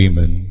among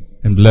women,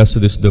 and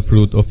blessed is the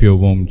fruit of your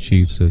womb,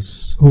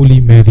 Jesus. Holy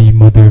Mary,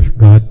 Mother of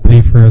God,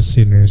 pray for us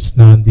sinners,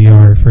 now and at the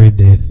hour of our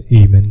death.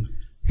 Amen.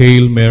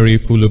 Hail Mary,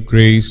 full of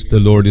grace, the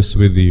Lord is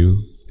with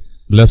you.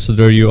 Blessed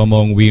are you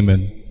among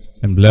women,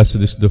 and blessed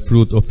is the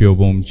fruit of your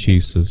womb,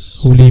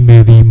 Jesus. Holy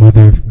Mary,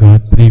 Mother of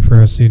God, pray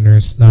for us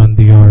sinners, now and at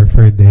the hour of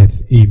our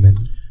death. Amen.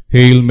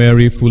 Hail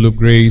Mary, full of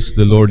grace,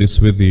 the Lord is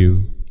with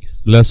you.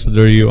 Blessed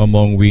are you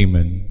among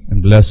women,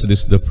 and blessed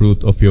is the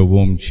fruit of your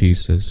womb,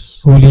 Jesus.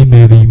 Holy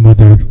Mary,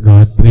 Mother of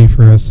God, pray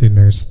for us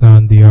sinners, now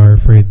and at the hour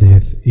of our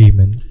death.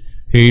 Amen.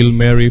 Hail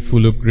Mary,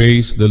 full of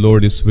grace, the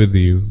Lord is with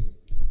you.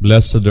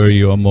 Blessed are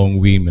you among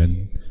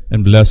women,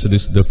 and blessed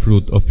is the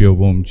fruit of your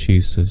womb,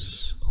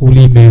 Jesus.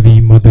 Holy Mary,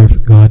 Mother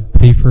of God,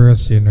 pray for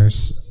us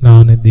sinners,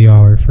 now and at the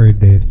hour of our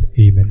death.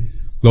 Amen.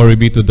 Glory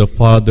be to the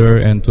Father,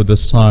 and to the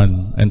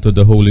Son, and to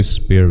the Holy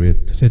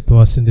Spirit. As it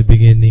was in the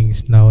beginning,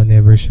 is now, and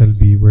ever shall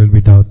be, world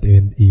without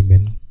end.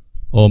 Amen.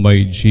 O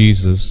my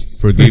Jesus,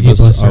 forgive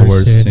us our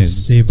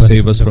sins,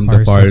 save us from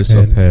the fires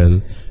of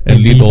hell,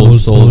 and lead all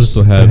souls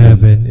to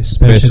heaven,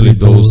 especially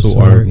those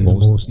who are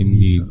most in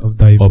need of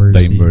thy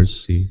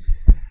mercy.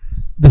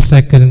 The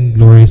second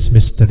glorious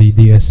mystery,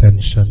 the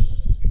Ascension.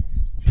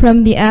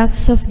 From the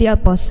Acts of the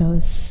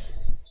Apostles.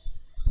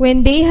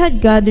 When they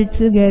had gathered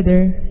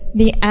together,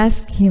 they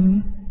asked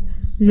him,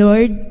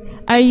 Lord,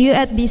 are you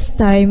at this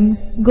time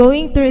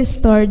going to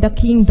restore the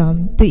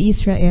kingdom to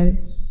Israel?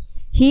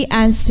 He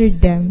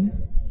answered them,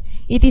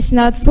 It is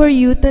not for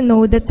you to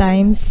know the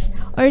times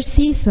or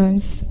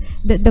seasons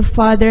that the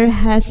Father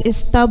has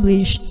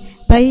established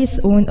by his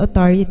own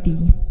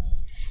authority.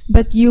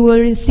 But you will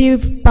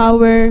receive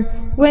power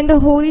when the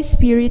Holy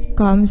Spirit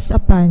comes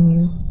upon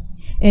you,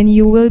 and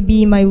you will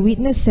be my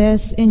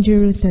witnesses in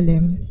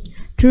Jerusalem,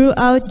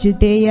 throughout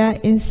Judea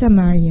and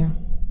Samaria,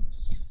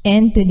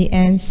 and to the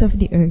ends of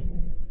the earth.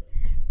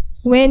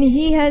 When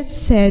he had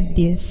said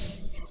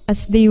this,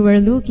 as they were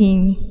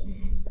looking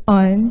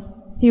on,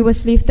 he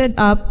was lifted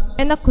up,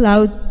 and a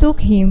cloud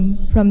took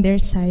him from their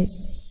sight.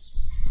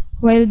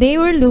 While they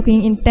were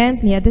looking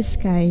intently at the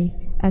sky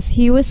as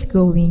he was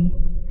going,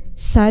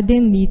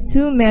 suddenly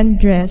 2 men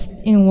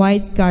dressed in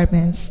white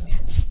garments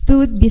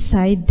stood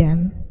beside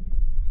them.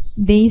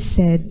 They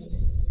said,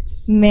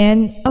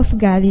 Men of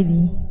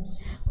Galilee,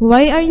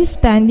 why are you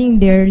standing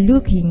there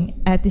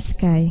looking at the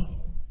sky?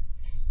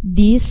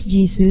 This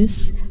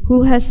Jesus,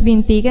 who has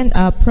been taken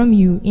up from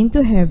you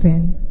into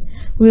heaven,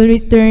 will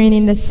return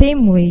in the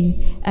same way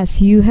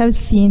as you have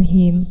seen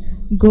him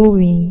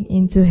going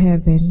into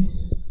heaven.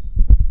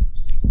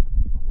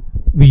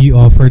 We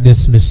offer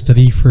this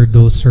mystery for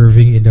those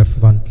serving in the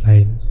front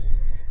line,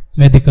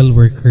 medical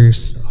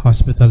workers,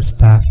 hospital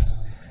staff,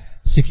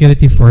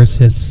 security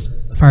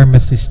forces,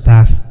 pharmacy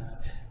staff,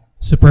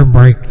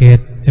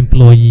 supermarket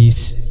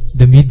employees,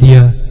 the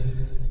media,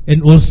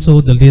 and also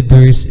the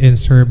leaders and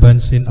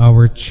servants in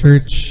our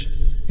church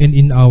and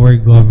in our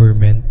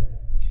government.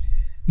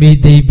 May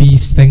they be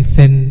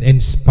strengthened and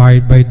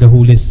inspired by the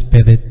Holy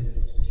Spirit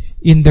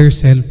in their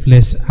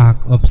selfless act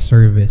of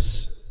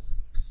service.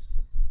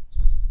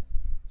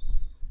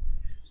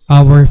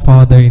 Our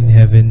Father in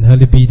heaven,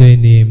 hallowed be thy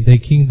name. Thy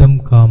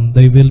kingdom come,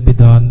 thy will be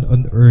done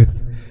on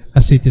earth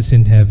as it is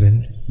in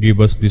heaven. Give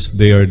us this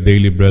day our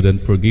daily bread, and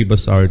forgive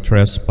us our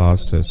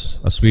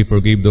trespasses, as we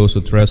forgive those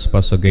who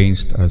trespass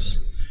against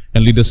us.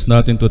 And lead us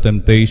not into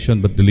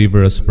temptation, but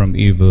deliver us from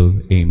evil.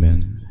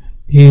 Amen.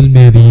 Hail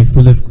Mary,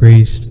 full of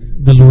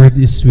grace, the Lord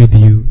is with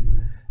you.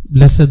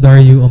 Blessed are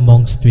you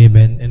amongst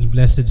women, and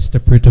blessed is the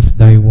fruit of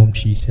thy womb,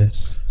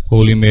 Jesus.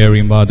 Holy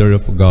Mary, Mother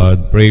of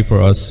God, pray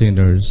for us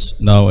sinners,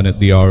 now and at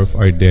the hour of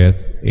our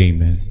death.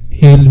 Amen.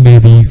 Hail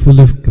Mary, full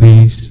of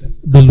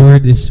grace, the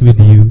Lord is with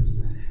you.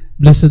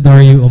 Blessed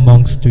are you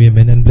amongst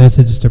women, and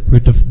blessed is the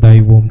fruit of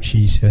thy womb,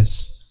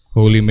 Jesus.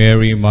 Holy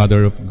Mary,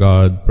 Mother of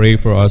God, pray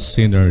for us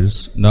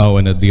sinners, now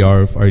and at the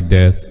hour of our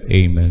death.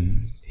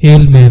 Amen.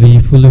 Hail Mary,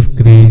 full of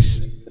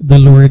grace, the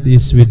Lord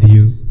is with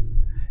you.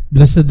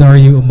 Blessed are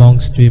you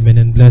amongst women,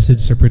 and blessed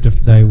is the fruit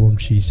of thy womb,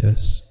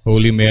 Jesus.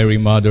 Holy Mary,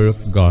 Mother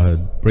of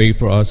God, pray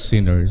for us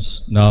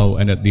sinners, now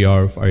and at the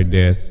hour of our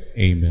death.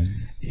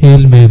 Amen.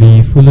 Hail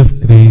Mary, full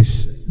of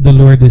grace, the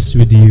Lord is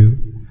with you.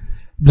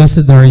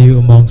 Blessed are you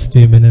amongst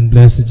women, and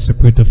blessed is the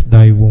fruit of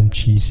thy womb,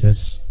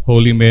 Jesus.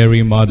 Holy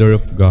Mary, Mother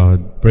of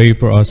God, pray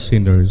for us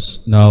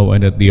sinners, now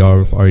and at the hour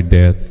of our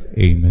death.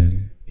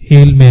 Amen.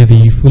 Hail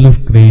Mary, full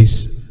of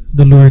grace,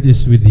 the Lord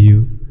is with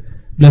you.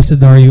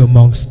 Blessed are you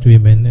amongst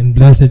women, and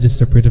blessed is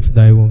the fruit of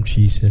thy womb,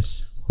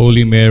 Jesus.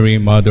 Holy Mary,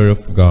 Mother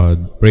of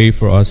God, pray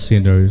for us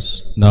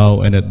sinners,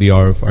 now and at the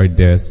hour of our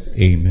death.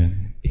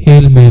 Amen.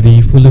 Hail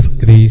Mary, full of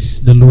grace,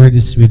 the Lord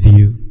is with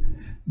you.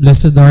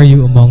 Blessed are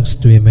you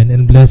amongst women,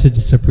 and blessed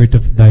is the fruit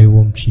of thy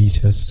womb,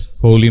 Jesus.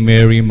 Holy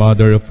Mary,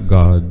 Mother of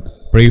God,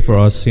 pray for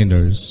us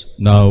sinners,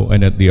 now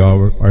and at the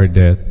hour of our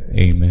death.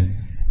 Amen.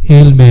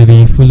 Hail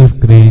Mary, full of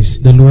grace,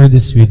 the Lord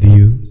is with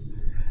you.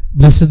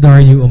 Blessed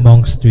are you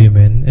amongst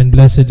women, and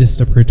blessed is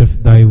the fruit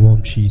of thy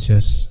womb,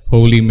 Jesus.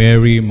 Holy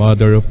Mary,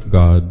 Mother of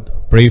God,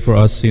 pray for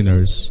us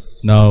sinners,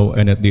 now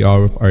and at the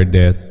hour of our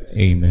death.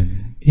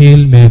 Amen.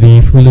 Hail Mary,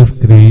 full of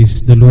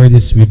grace, the Lord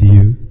is with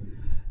you.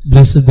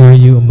 Blessed are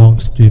you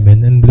amongst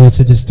women, and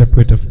blessed is the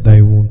fruit of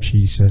thy womb,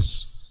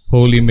 Jesus.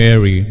 Holy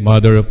Mary,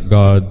 Mother of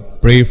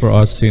God, pray for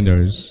us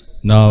sinners,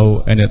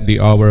 now and at the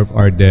hour of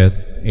our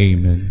death.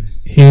 Amen.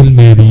 Hail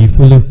Mary,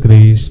 full of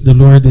grace, the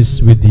Lord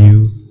is with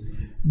you.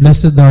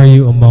 Blessed are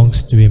you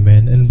amongst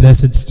women, and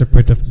blessed is the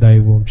fruit of thy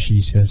womb,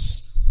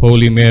 Jesus.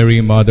 Holy Mary,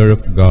 Mother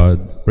of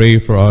God, pray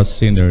for us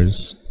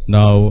sinners,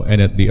 now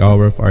and at the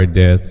hour of our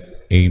death.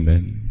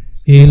 Amen.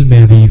 Hail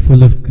Mary,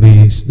 full of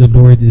grace, the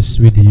Lord is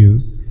with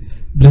you.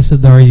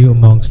 Blessed are you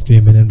amongst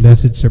women, and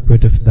blessed is the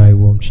fruit of thy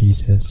womb,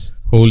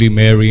 Jesus. Holy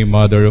Mary,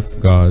 Mother of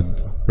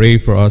God, pray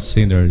for us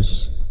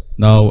sinners,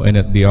 now and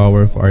at the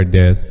hour of our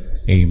death.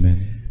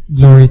 Amen.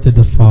 Glory to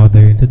the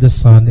Father, and to the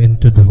Son, and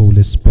to the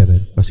Holy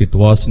Spirit. As it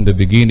was in the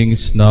beginning,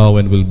 is now,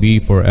 and will be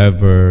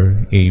forever.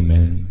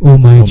 Amen. O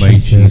my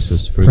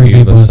Jesus,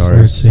 forgive us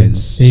our sins,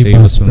 save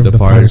us from the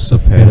fires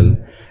of hell,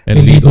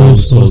 and lead all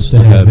souls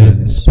to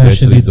heaven,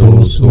 especially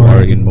those who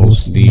are in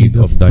most need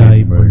of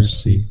thy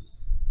mercy.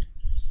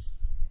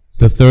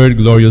 The third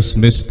glorious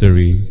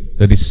mystery,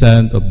 the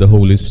descent of the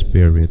Holy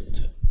Spirit.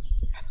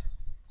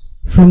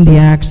 From the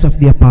Acts of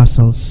the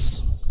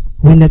Apostles,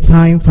 when the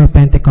time for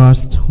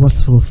Pentecost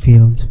was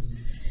fulfilled,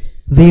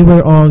 they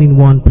were all in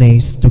one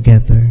place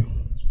together.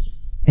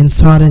 And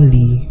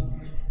suddenly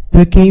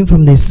there came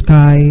from the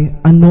sky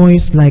a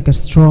noise like a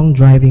strong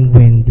driving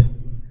wind,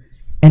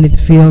 and it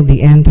filled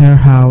the entire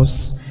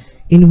house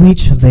in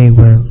which they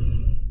were.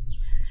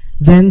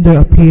 Then there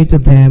appeared to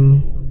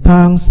them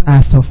tongues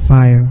as of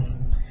fire,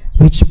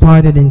 which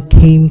parted and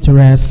came to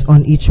rest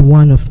on each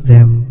one of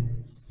them.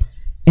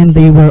 And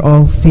they were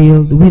all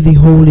filled with the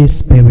Holy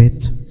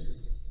Spirit,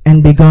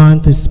 and began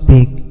to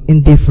speak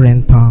in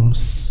different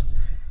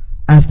tongues,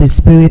 as the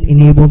Spirit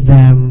enabled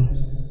them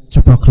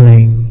to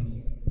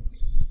proclaim.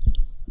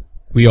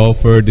 We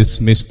offer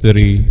this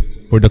mystery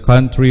for the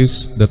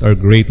countries that are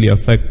greatly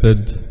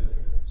affected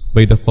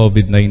by the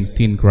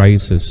COVID-19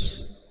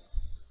 crisis,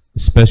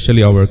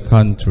 especially our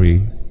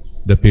country,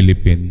 the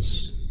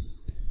Philippines.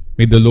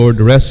 May the Lord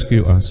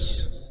rescue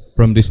us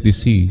from this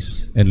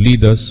disease and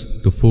lead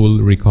us to full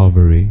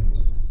recovery.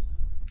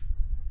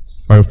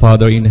 Our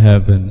Father in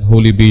heaven,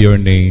 holy be your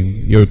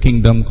name. Your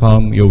kingdom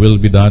come, your will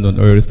be done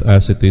on earth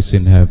as it is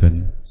in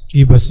heaven.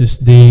 Give us this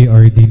day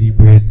our daily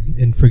bread,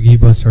 and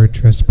forgive us our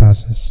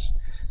trespasses,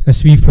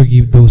 as we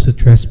forgive those who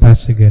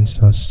trespass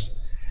against us.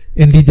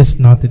 And lead us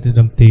not into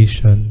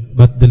temptation,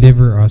 but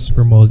deliver us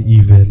from all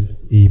evil.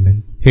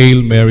 Amen.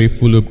 Hail Mary,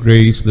 full of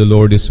grace, the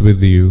Lord is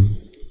with you.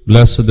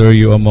 Blessed are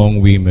you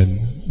among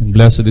women, and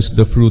blessed is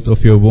the fruit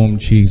of your womb,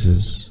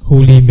 Jesus.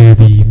 Holy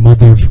Mary,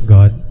 Mother of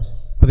God,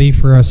 pray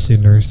for us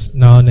sinners,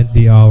 now and at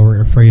the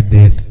hour of our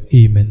death.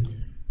 Amen.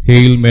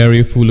 Hail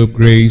Mary, full of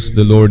grace,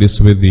 the Lord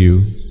is with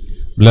you.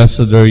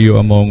 Blessed are you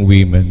among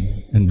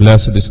women, and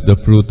blessed is the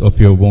fruit of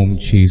your womb,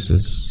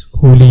 Jesus.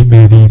 Holy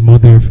Mary,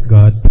 Mother of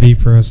God, pray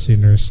for us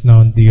sinners,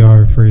 now and at the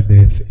hour of our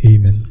death.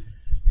 Amen.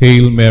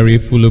 Hail Mary,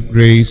 full of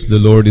grace, the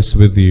Lord is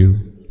with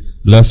you.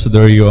 Blessed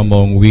are you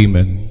among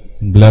women,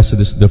 and blessed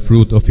is the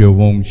fruit of your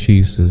womb,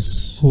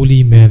 Jesus.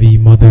 Holy Mary,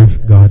 Mother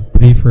of God,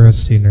 pray for us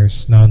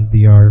sinners, now and at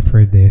the hour of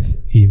our death.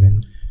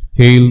 Amen.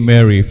 Hail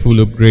Mary, full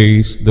of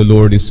grace, the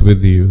Lord is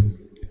with you.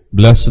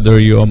 Blessed are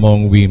you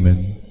among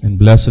women, and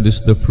blessed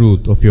is the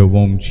fruit of your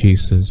womb,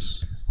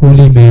 Jesus.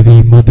 Holy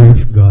Mary, Mother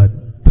of God,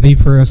 pray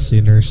for us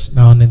sinners,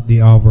 now and at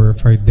the hour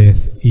of our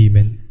death.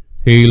 Amen.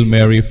 Hail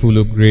Mary, full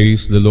of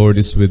grace, the Lord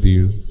is with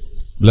you.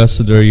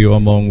 Blessed are you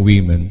among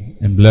women,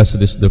 and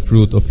blessed is the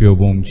fruit of your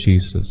womb,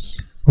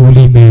 Jesus.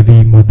 Holy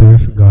Mary, Mother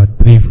of God,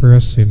 pray for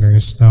us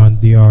sinners, now and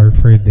at the hour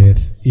of our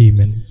death.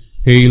 Amen.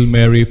 Hail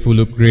Mary, full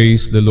of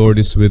grace, the Lord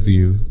is with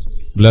you.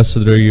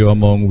 Blessed are you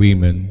among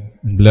women,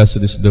 and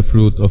blessed is the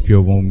fruit of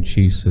your womb,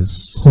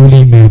 Jesus.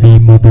 Holy Mary,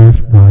 Mother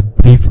of God,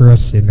 pray for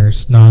us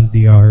sinners, now and at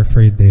the hour of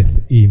our death.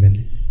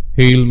 Amen.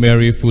 Hail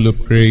Mary, full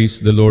of grace,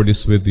 the Lord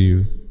is with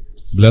you.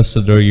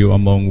 Blessed are you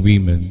among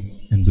women,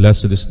 and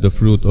blessed is the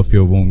fruit of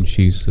your womb,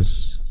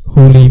 Jesus.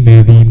 Holy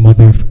Mary,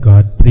 Mother of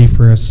God, pray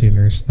for us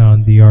sinners, now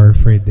and at the hour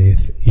of our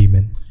death.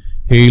 Amen.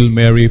 Hail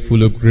Mary,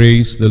 full of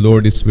grace, the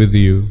Lord is with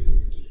you.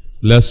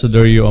 Blessed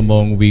are you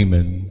among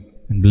women,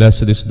 and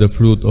blessed is the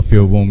fruit of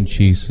your womb,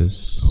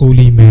 Jesus.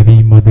 Holy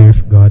Mary, Mother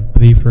of God,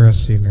 pray for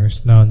us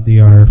sinners, now and at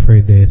the hour of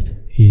our death.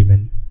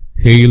 Amen.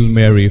 Hail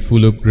Mary,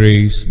 full of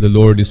grace, the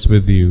Lord is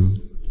with you.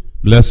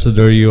 Blessed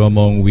are you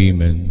among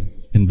women,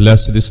 and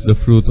blessed is the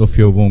fruit of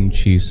your womb,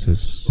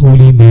 Jesus.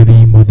 Holy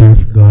Mary, Mother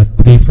of God,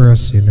 pray for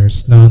us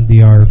sinners, now and at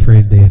the hour of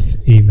our death.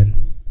 Amen.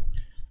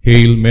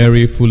 Hail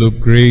Mary, full of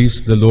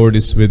grace, the Lord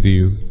is with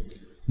you.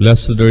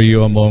 Blessed are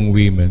you among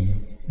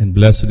women, and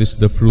blessed is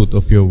the fruit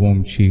of your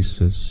womb,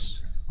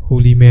 Jesus.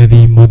 Holy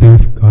Mary, Mother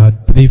of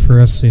God, pray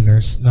for us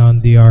sinners, now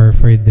and the hour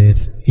of our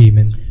death.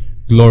 Amen.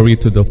 Glory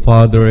to the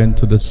Father, and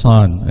to the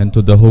Son, and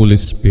to the Holy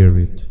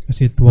Spirit. As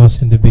it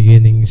was in the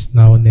beginning, is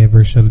now, and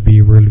ever shall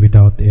be, world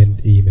without end.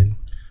 Amen.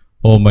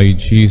 O my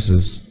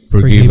Jesus,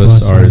 forgive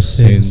us our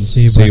sins,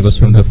 save us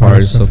from the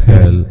fires of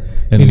hell,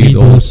 and lead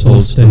all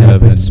souls to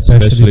heaven,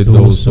 especially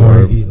those who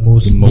are in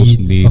most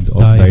need of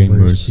thy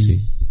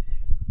mercy.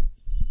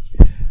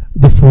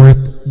 The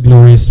fourth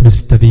glorious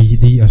mystery,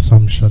 the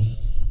Assumption.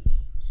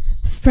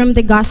 From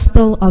the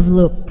Gospel of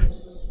Luke.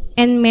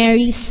 And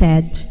Mary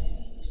said,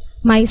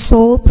 My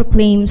soul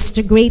proclaims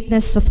the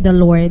greatness of the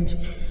Lord.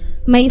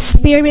 My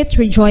spirit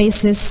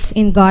rejoices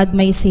in God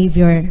my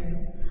Savior,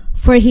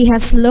 for he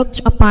has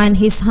looked upon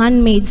his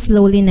handmaid's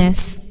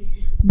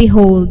lowliness.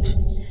 Behold,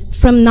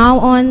 from now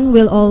on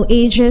will all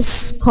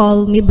ages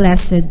call me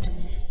blessed.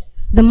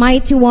 The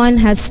Mighty One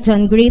has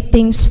done great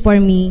things for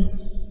me,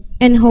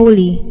 and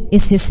holy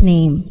is his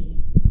name.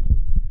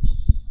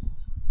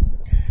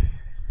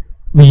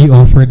 We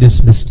offer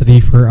this mystery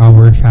for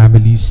our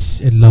families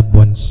and loved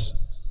ones.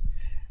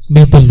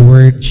 May the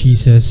Lord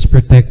Jesus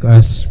protect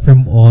us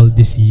from all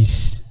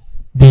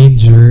disease,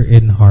 danger,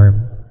 and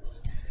harm.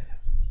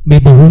 May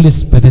the Holy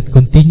Spirit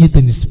continue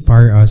to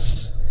inspire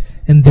us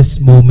in this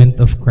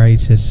moment of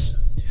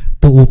crisis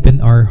to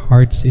open our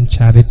hearts in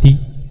charity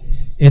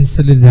and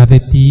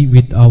solidarity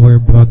with our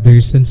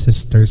brothers and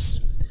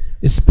sisters,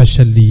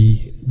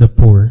 especially the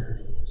poor.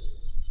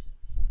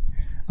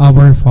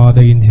 Our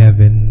Father in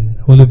heaven,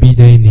 hallowed be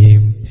thy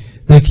name.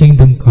 Thy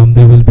kingdom come,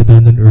 thy will be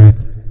done on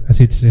earth as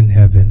it is in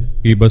heaven.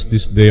 Give us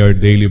this day our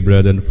daily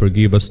bread, and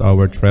forgive us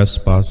our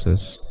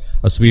trespasses,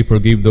 as we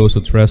forgive those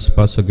who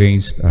trespass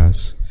against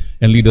us.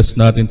 And lead us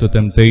not into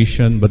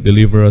temptation, but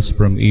deliver us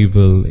from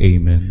evil.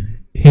 Amen.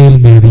 Hail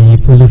Mary,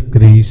 full of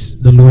grace,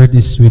 the Lord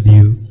is with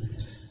you.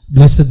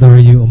 Blessed are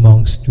you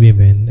amongst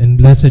women, and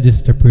blessed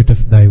is the fruit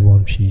of thy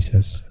womb,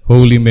 Jesus.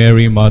 Holy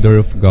Mary, Mother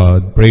of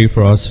God, pray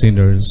for us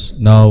sinners,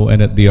 now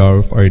and at the hour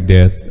of our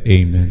death.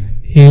 Amen.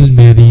 Hail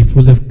Mary,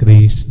 full of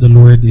grace, the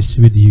Lord is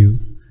with you.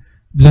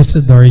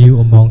 Blessed are you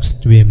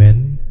amongst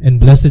women, and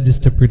blessed is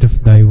the fruit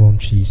of thy womb,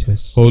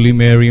 Jesus. Holy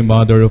Mary,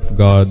 Mother of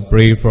God,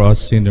 pray for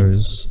us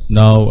sinners,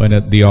 now and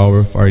at the hour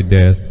of our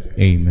death.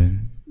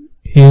 Amen.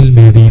 Hail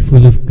Mary,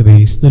 full of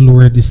grace, the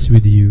Lord is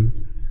with you.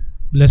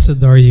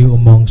 Blessed are you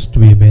amongst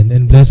women,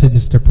 and blessed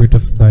is the fruit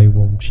of thy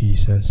womb,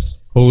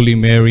 Jesus. Holy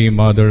Mary,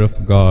 Mother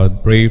of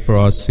God, pray for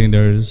us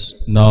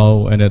sinners,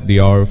 now and at the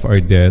hour of our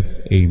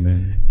death.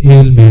 Amen.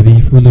 Hail Mary,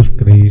 full of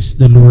grace,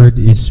 the Lord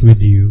is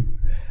with you.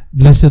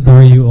 Blessed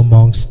are you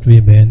amongst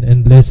women,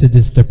 and blessed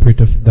is the fruit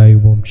of thy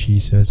womb,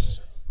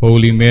 Jesus.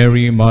 Holy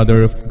Mary,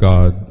 Mother of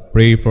God,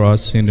 pray for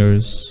us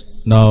sinners,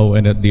 now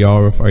and at the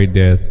hour of our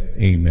death.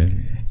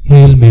 Amen.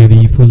 Hail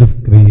Mary, full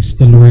of grace,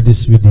 the Lord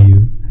is with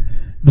you.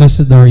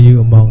 Blessed are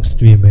you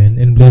amongst women,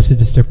 and blessed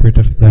is the fruit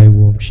of thy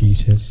womb,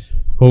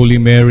 Jesus. Holy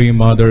Mary,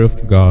 Mother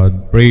of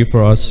God, pray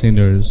for us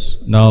sinners,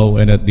 now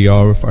and at the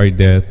hour of our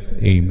death.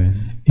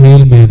 Amen.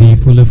 Hail Mary,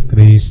 full of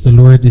grace, the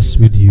Lord is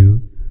with you.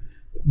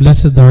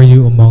 Blessed are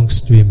you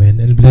amongst women,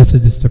 and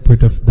blessed is the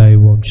fruit of thy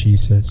womb,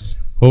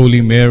 Jesus.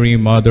 Holy Mary,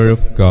 Mother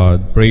of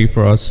God, pray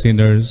for us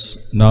sinners,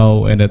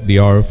 now and at the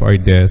hour of our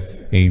death.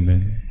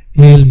 Amen.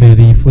 Hail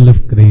Mary, full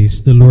of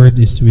grace, the Lord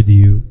is with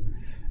you.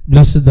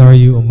 Blessed are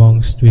you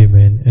amongst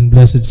women, and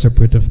blessed is the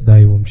fruit of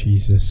thy womb,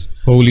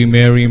 Jesus. Holy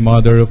Mary,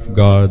 Mother of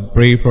God,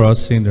 pray for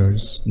us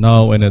sinners,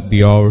 now and at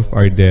the hour of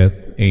our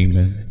death.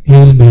 Amen.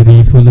 Hail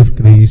Mary, full of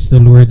grace, the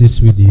Lord is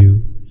with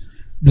you.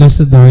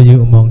 Blessed are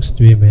you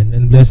amongst women,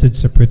 and blessed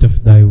is the fruit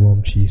of thy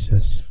womb,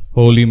 Jesus.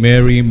 Holy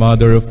Mary,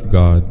 Mother of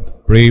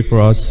God, pray for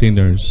us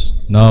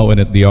sinners, now and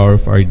at the hour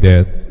of our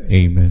death.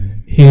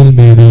 Amen. Hail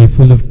Mary,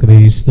 full of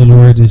grace, the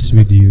Lord is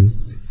with you.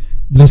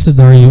 Blessed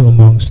are you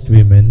amongst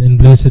women, and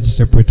blessed is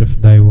the fruit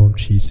of thy womb,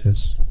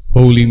 Jesus.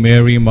 Holy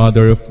Mary,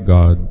 Mother of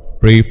God,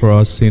 pray for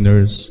us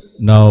sinners,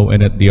 now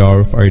and at the hour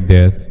of our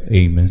death.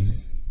 Amen.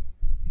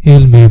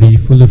 Hail Mary,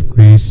 full of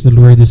grace, the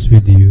Lord is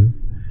with you.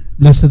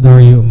 Blessed are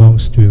you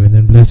amongst women,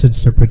 and blessed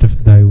is the fruit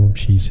of thy womb,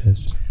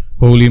 Jesus.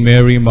 Holy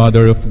Mary,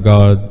 Mother of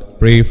God,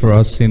 pray for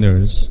us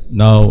sinners,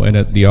 now and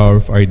at the hour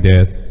of our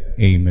death.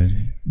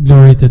 Amen.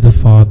 Glory to the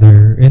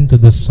Father, and to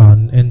the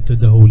Son, and to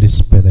the Holy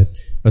Spirit.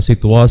 As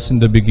it was in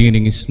the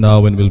beginning, is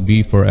now, and will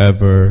be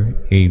forever.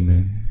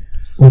 Amen.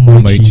 O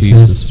my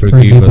Jesus,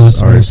 forgive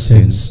us our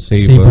sins,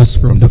 save us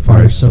from the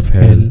fires of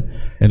hell,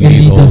 and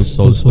lead all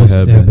souls to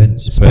heaven,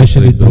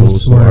 especially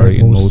those who are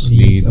in most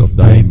need of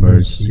thy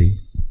mercy.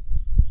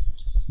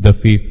 The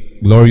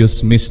fifth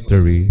glorious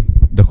mystery,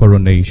 the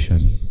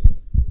coronation.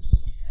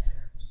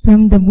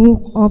 From the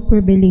Book of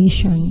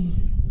Revelation.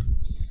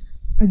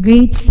 A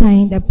great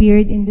sign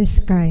appeared in the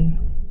sky,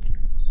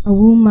 a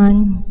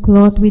woman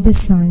clothed with the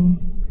sun,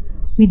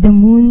 with the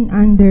moon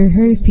under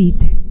her feet,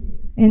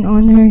 and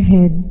on her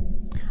head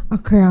a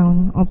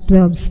crown of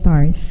 12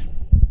 stars.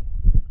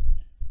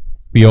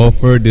 We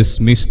offer this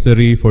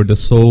mystery for the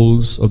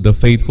souls of the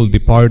faithful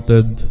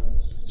departed,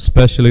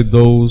 especially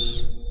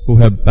those who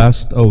have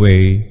passed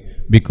away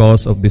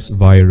because of this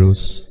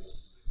virus.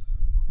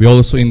 We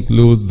also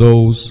include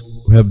those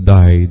who have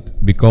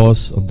died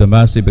because of the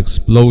massive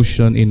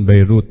explosion in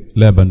Beirut,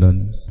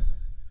 Lebanon.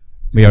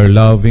 May our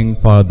loving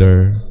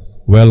Father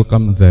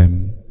welcome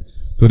them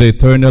to the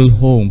eternal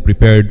home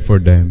prepared for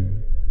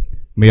them.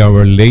 May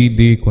Our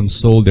Lady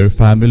console their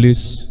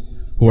families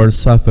who are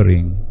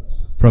suffering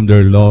from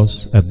their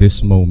loss at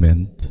this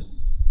moment.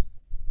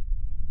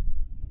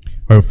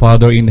 Our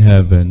Father in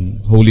heaven,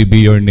 holy be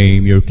your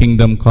name. Your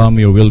kingdom come,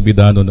 your will be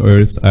done on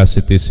earth as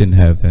it is in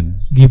heaven.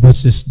 Give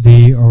us this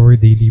day our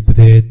daily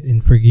bread,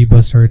 and forgive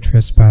us our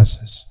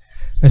trespasses,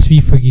 as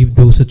we forgive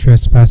those who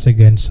trespass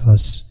against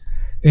us.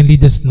 And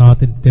lead us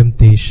not into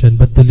temptation,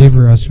 but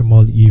deliver us from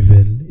all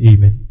evil.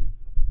 Amen.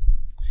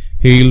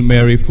 Hail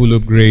Mary, full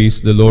of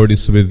grace, the Lord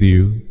is with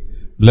you.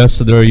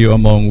 Blessed are you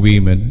among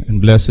women,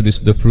 and blessed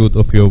is the fruit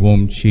of your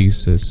womb,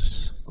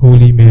 Jesus.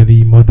 Holy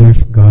Mary, Mother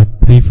of God,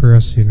 pray for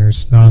us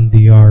sinners, now and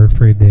the hour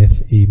of our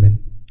death. Amen.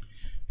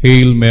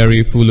 Hail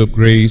Mary, full of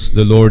grace,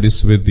 the Lord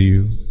is with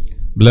you.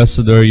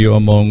 Blessed are you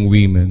among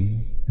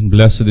women, and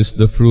blessed is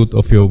the fruit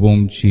of your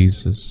womb,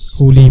 Jesus.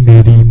 Holy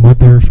Mary,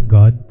 Mother of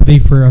God, pray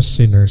for us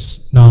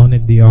sinners, now and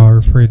at the hour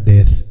of our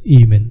death.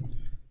 Amen.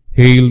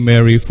 Hail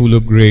Mary, full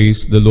of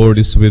grace, the Lord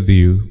is with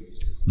you.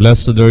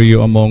 Blessed are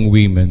you among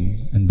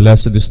women, and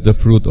blessed is the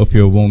fruit of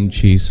your womb,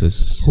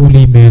 Jesus.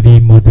 Holy Mary,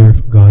 Mother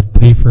of God,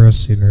 pray for us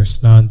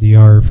sinners, now and the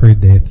hour of our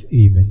death.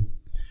 Amen.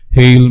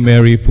 Hail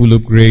Mary, full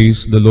of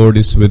grace, the Lord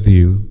is with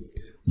you.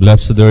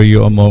 Blessed are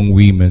you among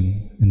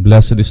women, and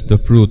blessed is the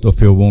fruit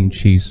of your womb,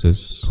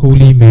 Jesus.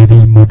 Holy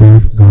Mary, Mother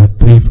of God,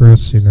 pray for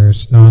us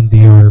sinners, now and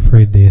the hour of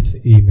our death.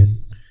 Amen.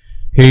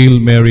 Hail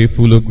Mary,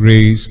 full of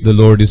grace, the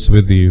Lord is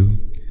with you.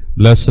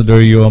 Blessed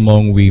are you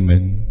among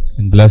women,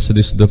 and blessed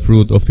is the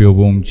fruit of your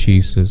womb,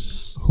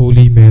 Jesus.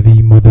 Holy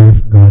Mary, Mother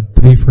of God,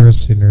 pray for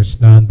us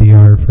sinners, now and the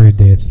hour of our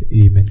death.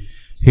 Amen.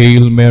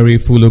 Hail Mary,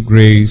 full of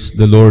grace,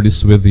 the Lord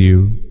is with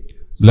you.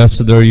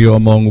 Blessed are you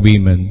among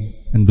women,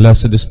 and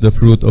blessed is the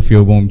fruit of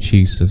your womb,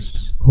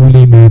 Jesus.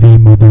 Holy Mary,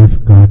 Mother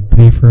of God,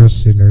 pray for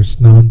us sinners,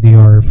 now and the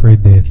hour of our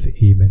death.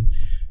 Amen.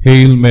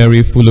 Hail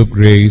Mary, full of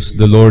grace,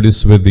 the Lord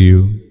is with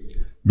you.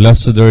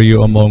 Blessed are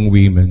you among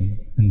women,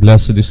 and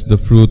blessed is the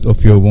fruit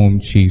of your womb,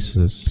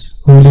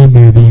 Jesus. Holy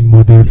Mary,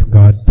 Mother of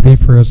God, pray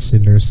for us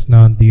sinners,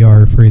 now and the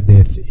hour of our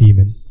death.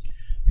 Amen.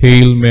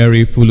 Hail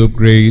Mary, full of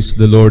grace,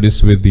 the Lord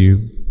is with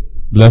you.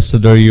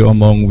 Blessed are you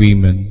among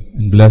women,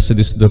 and blessed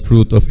is the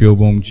fruit of your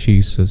womb,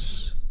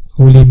 Jesus.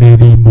 Holy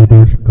Mary,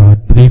 Mother of God,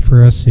 pray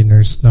for us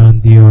sinners, now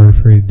and the hour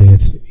of our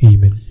death.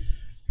 Amen.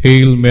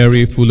 Hail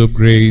Mary, full of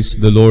grace,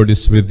 the Lord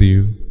is with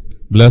you.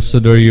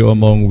 Blessed are you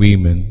among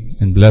women,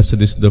 and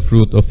blessed is the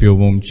fruit of your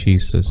womb,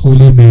 Jesus.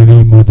 Holy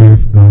Mary, Mother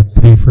of God,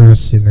 pray for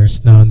us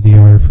sinners, now and the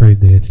hour of our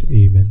death.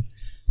 Amen.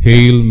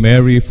 Hail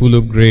Mary, full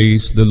of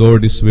grace, the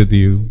Lord is with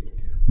you.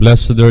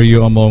 Blessed are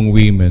you among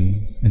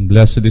women, and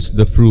blessed is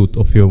the fruit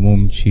of your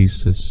womb,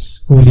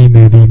 Jesus. Holy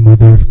Mary,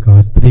 Mother of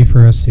God, pray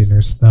for us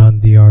sinners, now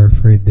and the hour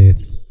of our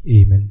death.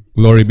 Amen.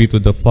 Glory be to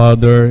the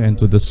Father, and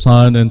to the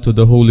Son, and to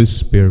the Holy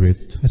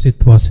Spirit. As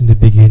it was in the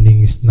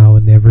beginning, is now,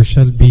 and ever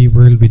shall be,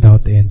 world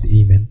without end.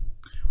 Amen.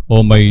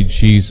 O my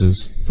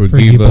Jesus,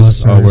 forgive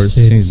us our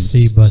sins,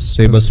 save us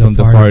from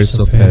the fires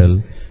of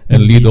hell,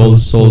 and lead all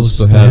souls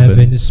to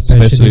heaven,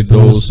 especially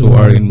those who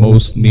are in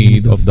most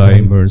need of thy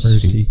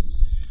mercy.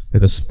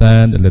 Let us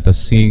stand and let us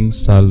sing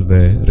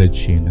Salve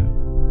Regina.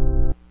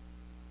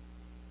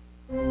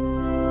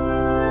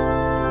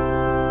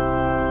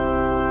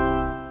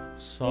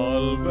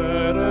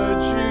 Salve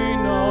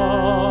Regina,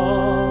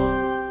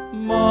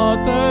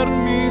 Mater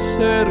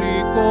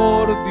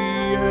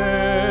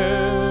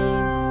misericordiae,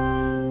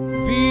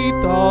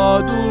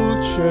 vita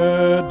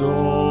dulcedo,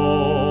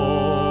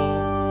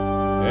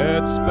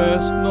 et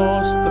spes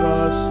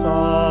nostra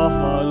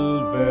salve.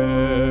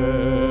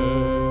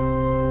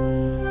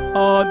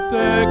 Ad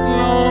te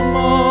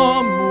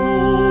clamamus,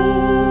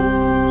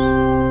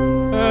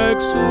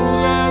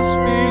 exules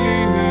filii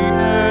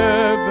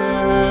Eve,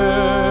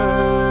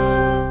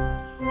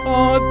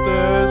 ad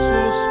te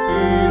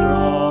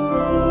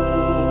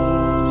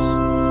suspiramus,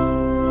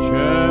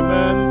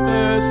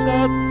 gementes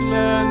et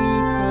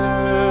flentes,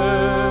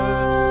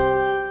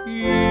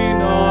 in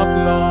ac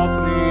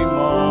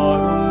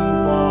lacrimarum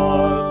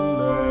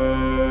valle.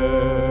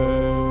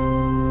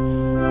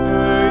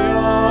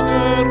 Ea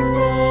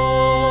ergo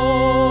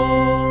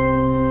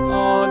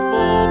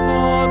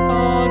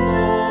advocata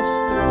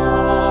nostra,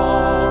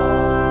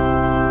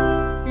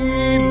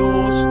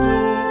 illos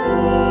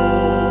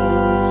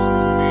tuos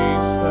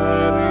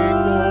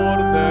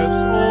misericordes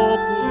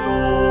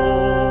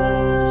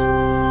oculos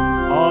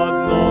ad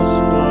nos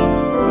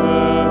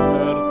convert.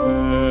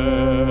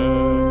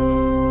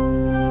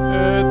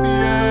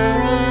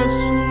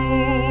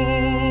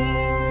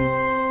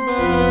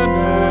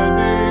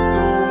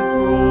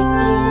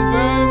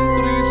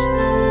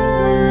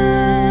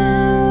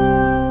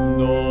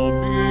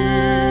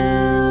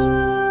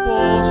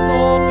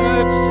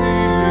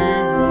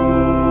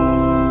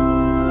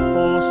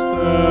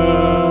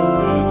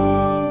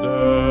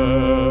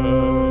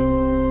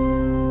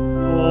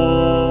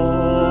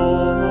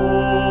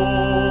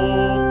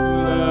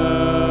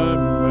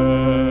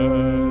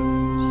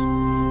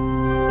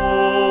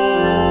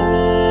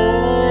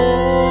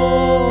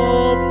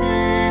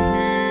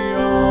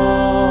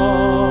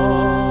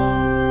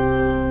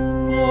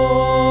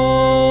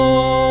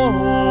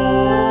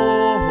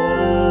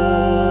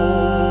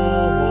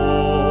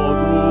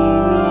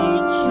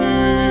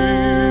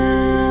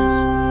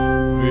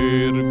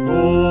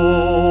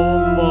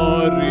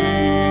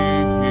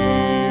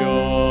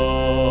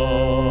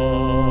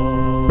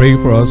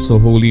 Pray for us, O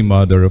Holy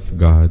Mother of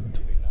God.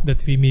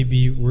 that we may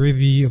be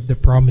worthy of the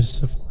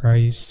promise of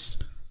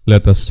Christ.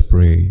 Let us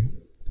pray.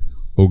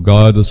 O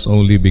God, whose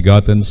only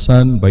begotten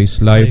Son, by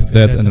his life,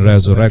 death, and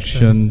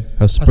resurrection,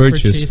 has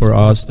purchased for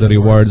us the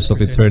rewards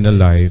of eternal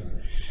life,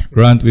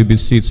 grant, we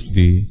beseech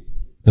thee,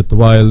 that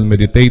while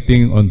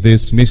meditating on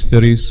these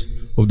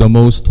mysteries of the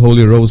most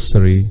holy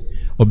Rosary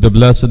of the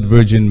Blessed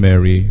Virgin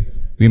Mary,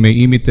 we may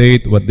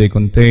imitate what they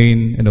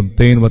contain and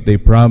obtain what they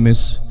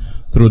promise,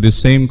 through the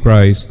same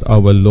Christ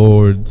our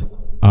Lord.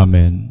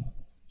 Amen.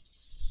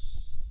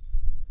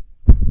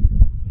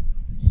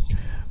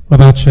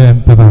 Orace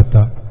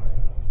Imperata.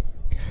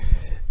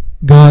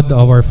 God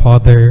our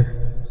Father,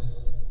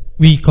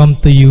 we come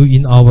to you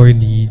in our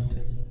need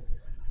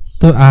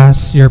to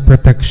ask your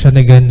protection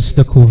against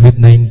the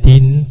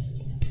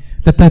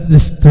COVID-19 that has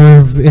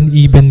disturbed and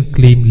even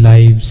claimed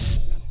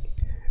lives.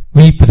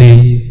 We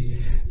pray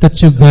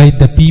that you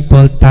guide the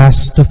people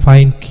tasked to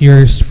find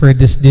cures for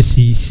this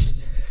disease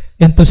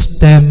and to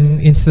stem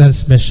its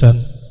transmission.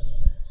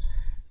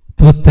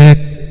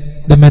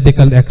 Protect the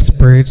medical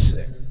experts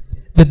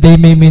that they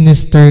may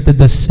minister to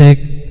the sick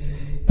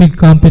with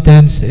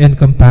competence and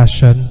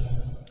compassion.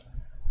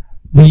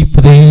 We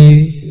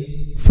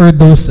pray for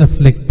those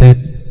afflicted.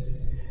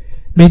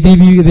 May they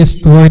be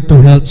restored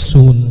to health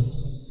soon.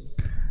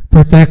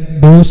 Protect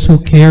those who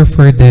care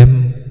for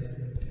them.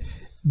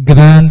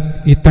 Grant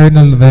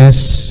eternal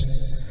rest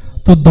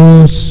to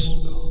those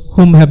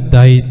whom have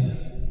died.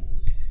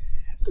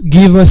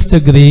 Give us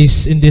the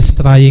grace in this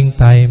trying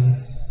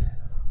time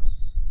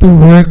to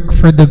work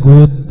for the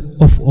good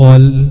of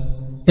all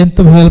and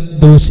to help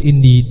those in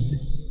need.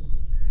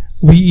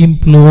 We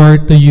implore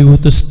to you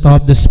to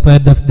stop the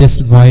spread of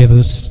this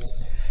virus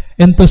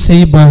and to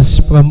save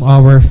us from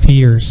our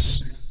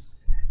fears.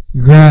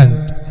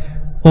 Grant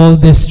all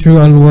this through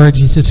our Lord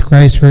Jesus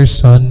Christ, your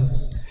Son,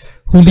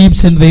 who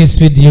lives and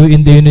reigns with you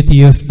in the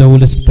unity of the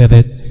Holy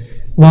Spirit,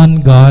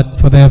 one God,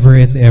 forever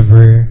and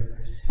ever.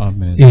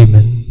 Amen.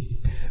 Amen.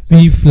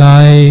 We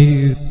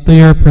fly to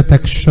your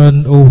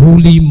protection, O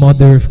Holy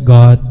Mother of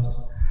God.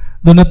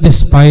 Do not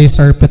despise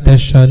our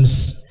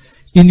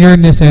petitions in your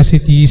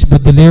necessities,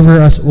 but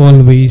deliver us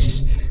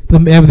always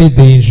from every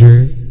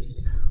danger.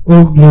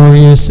 O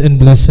glorious and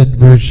blessed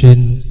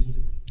Virgin,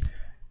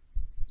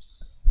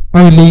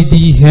 Our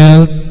Lady,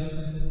 help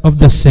of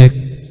the sick,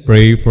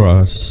 Pray for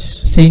us.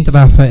 Saint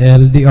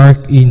Raphael, the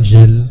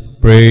Archangel,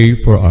 Pray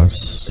for us.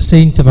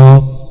 Saint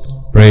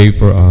Roch, Pray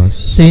for us.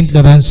 Saint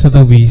Lorenzo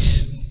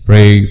Ruiz,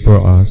 Pray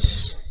for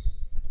us.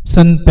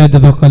 San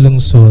Pedro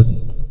Calungsod,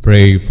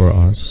 Pray for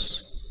us.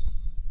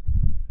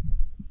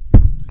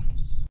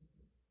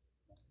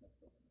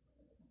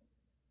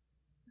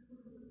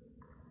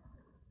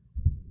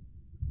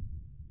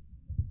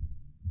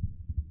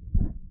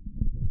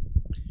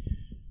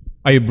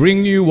 I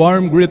bring you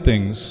warm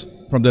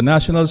greetings from the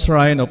National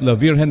Shrine of La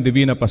Virgen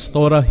Divina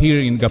Pastora here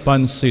in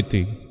Gapan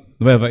City,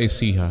 Nueva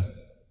Ecija.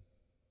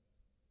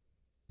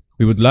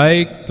 We would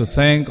like to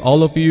thank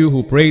all of you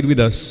who prayed with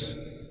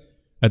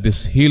us at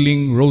this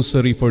healing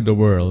rosary for the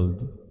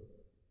world,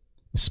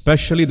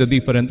 especially the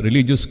different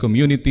religious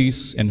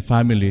communities and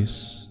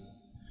families,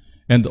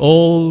 and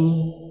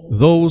all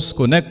those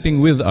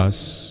connecting with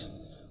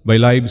us by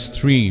live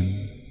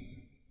stream.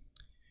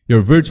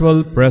 Your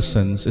virtual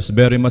presence is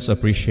very much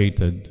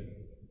appreciated.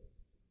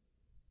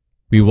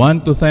 We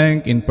want to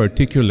thank in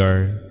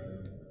particular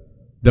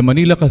the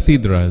Manila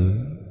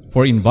Cathedral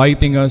for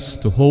inviting us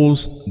to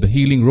host the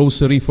Healing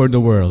Rosary for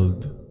the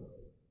world.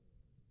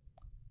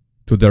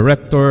 To the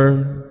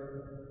Rector,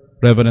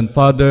 Reverend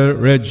Father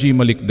Reggie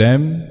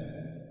Malikdem,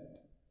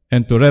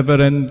 and to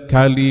Reverend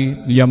Kali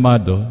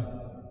Liamado,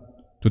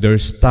 to their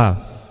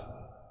staff,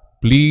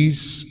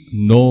 please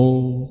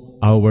know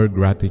our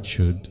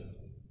gratitude.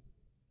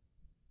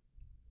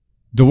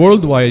 The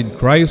worldwide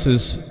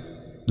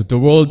crisis that the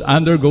world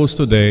undergoes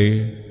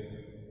today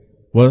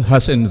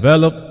has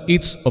enveloped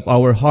each of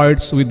our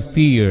hearts with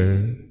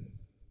fear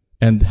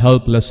and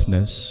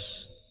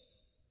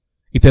helplessness.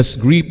 It has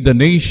gripped the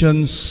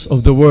nations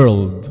of the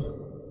world,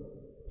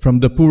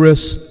 from the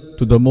poorest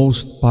to the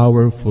most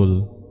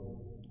powerful,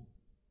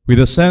 with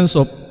a sense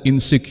of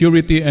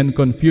insecurity and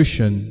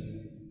confusion.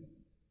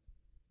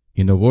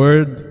 In a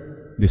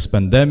word, this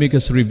pandemic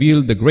has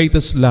revealed the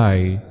greatest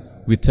lie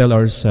we tell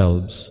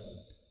ourselves,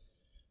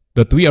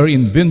 that we are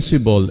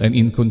invincible and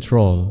in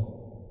control,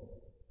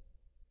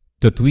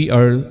 that we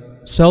are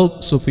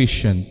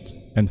self-sufficient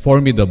and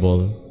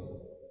formidable,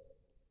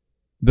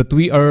 that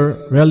we are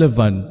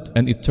relevant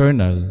and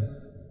eternal.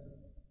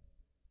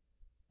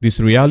 This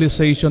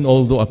realization,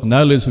 although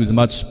acknowledged with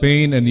much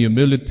pain and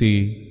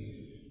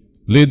humility,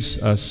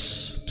 leads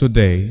us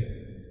today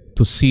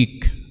to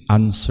seek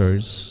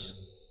answers,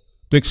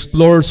 to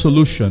explore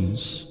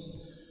solutions,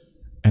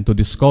 and to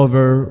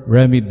discover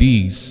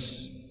remedies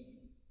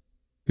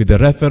with a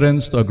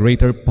reference to a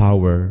greater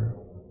power,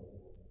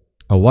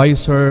 a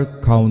wiser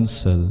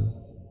counsel,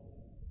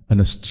 and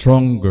a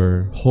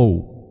stronger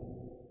hope.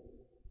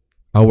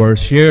 Our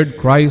shared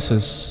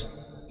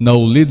crisis now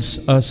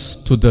leads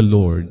us to the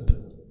Lord.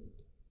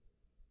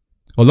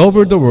 All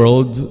over the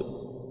world,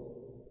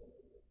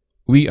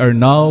 we are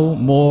now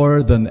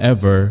more than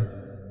ever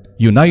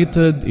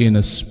united in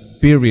a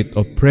spirit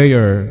of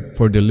prayer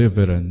for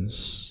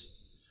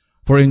deliverance,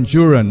 for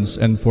endurance,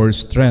 and for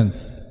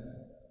strength.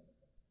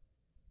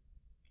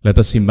 Let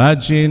us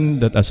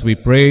imagine that as we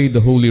pray the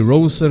Holy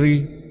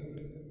Rosary,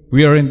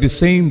 we are in the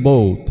same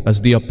boat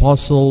as the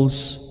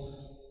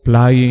apostles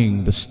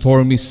plying the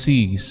stormy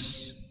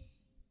seas.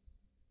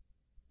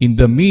 In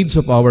the midst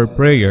of our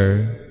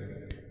prayer,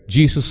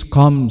 Jesus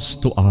comes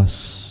to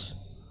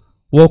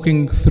us,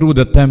 walking through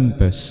the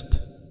tempest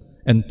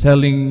and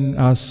telling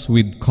us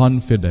with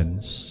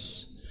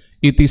confidence,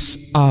 "It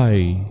is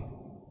I,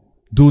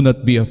 do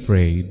not be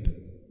afraid."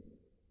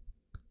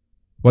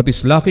 What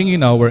is lacking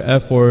in our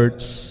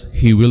efforts,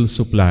 He will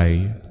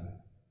supply.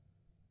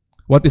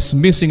 What is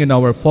missing in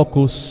our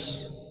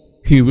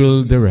focus, He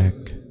will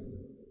direct.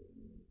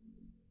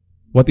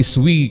 What is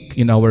weak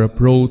in our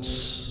approach,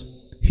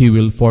 He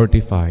will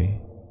fortify.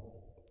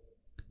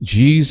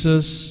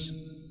 Jesus,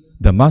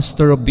 the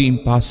Master of the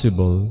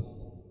impossible,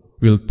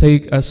 will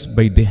take us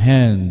by the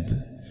hand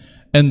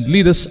and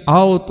lead us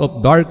out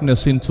of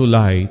darkness into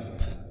light,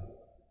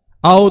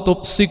 out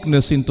of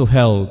sickness into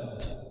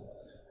health,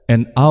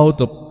 and out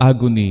of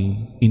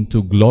agony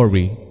into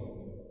glory.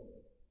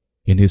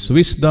 In His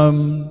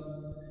wisdom,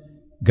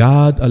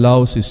 God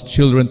allows His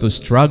children to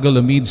struggle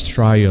amidst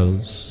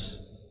trials.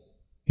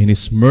 In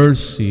His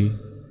mercy,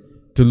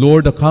 the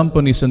Lord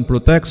accompanies and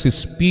protects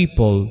His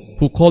people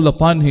who call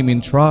upon Him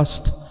in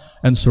trust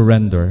and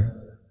surrender.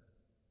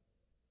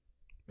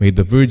 May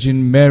the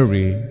Virgin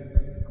Mary,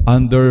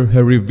 under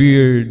her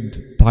revered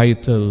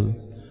title,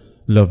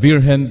 La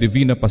Virgen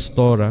Divina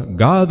Pastora,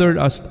 gather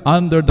us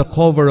under the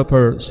cover of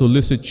her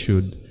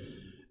solicitude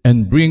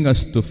and bring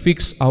us to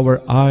fix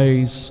our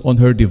eyes on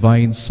her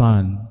divine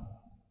Son,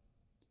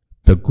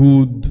 the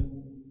good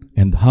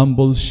and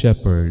humble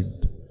Shepherd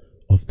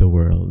of the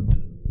world.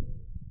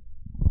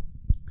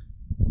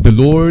 The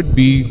Lord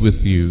be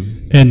with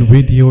you. And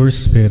with your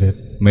spirit.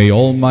 May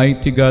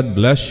Almighty God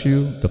bless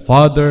you, the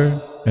Father,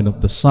 and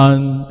of the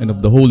Son, and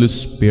of the Holy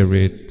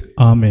Spirit.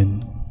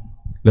 Amen.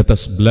 Let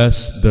us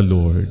bless the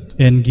Lord.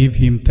 And give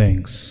Him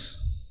thanks.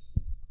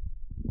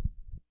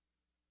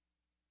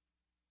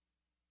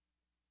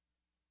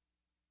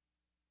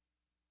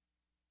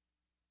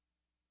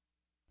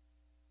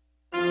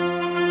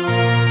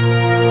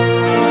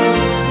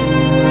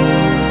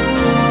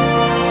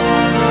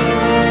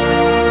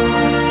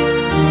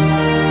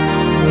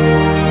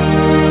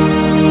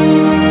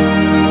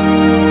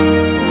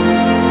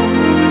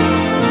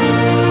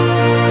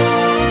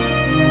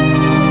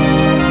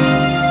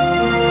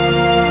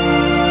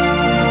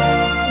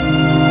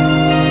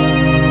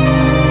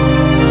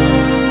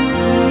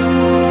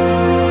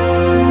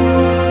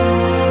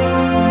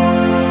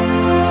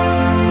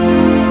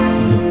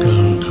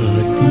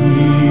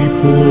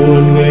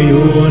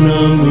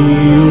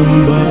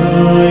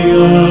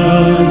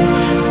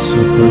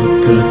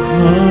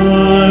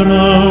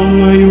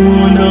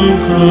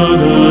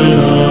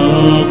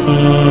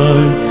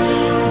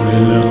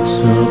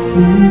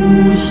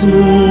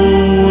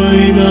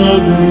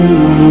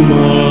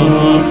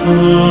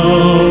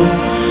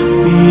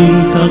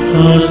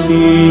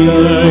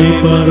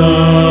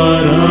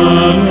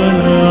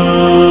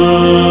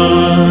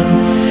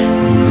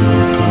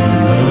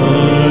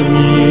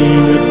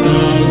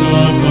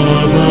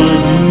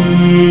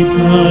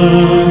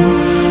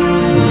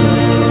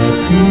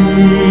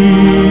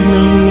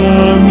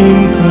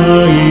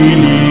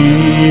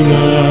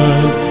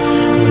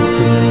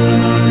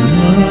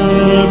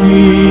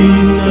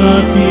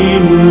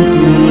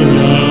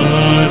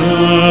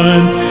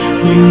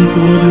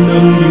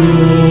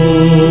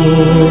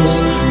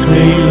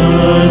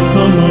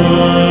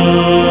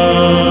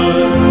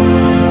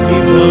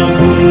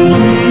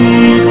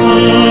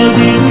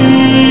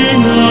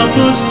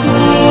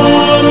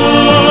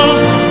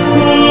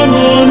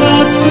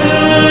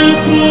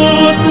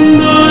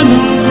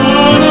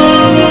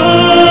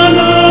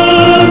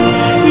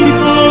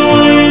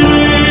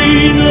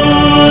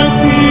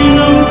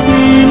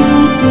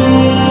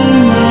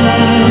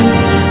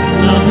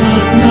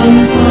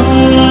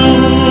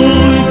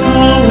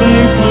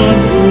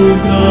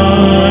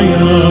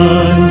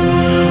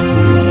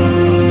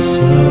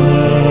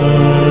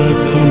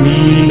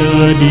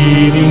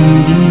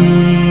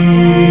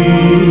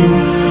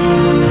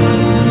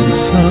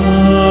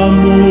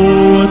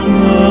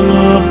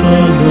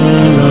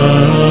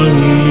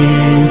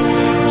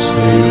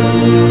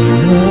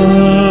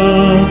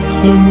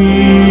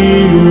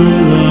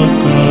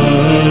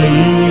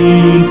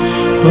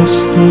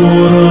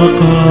 Pastora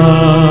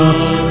ka,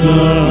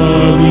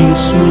 laging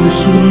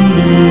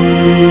susundin.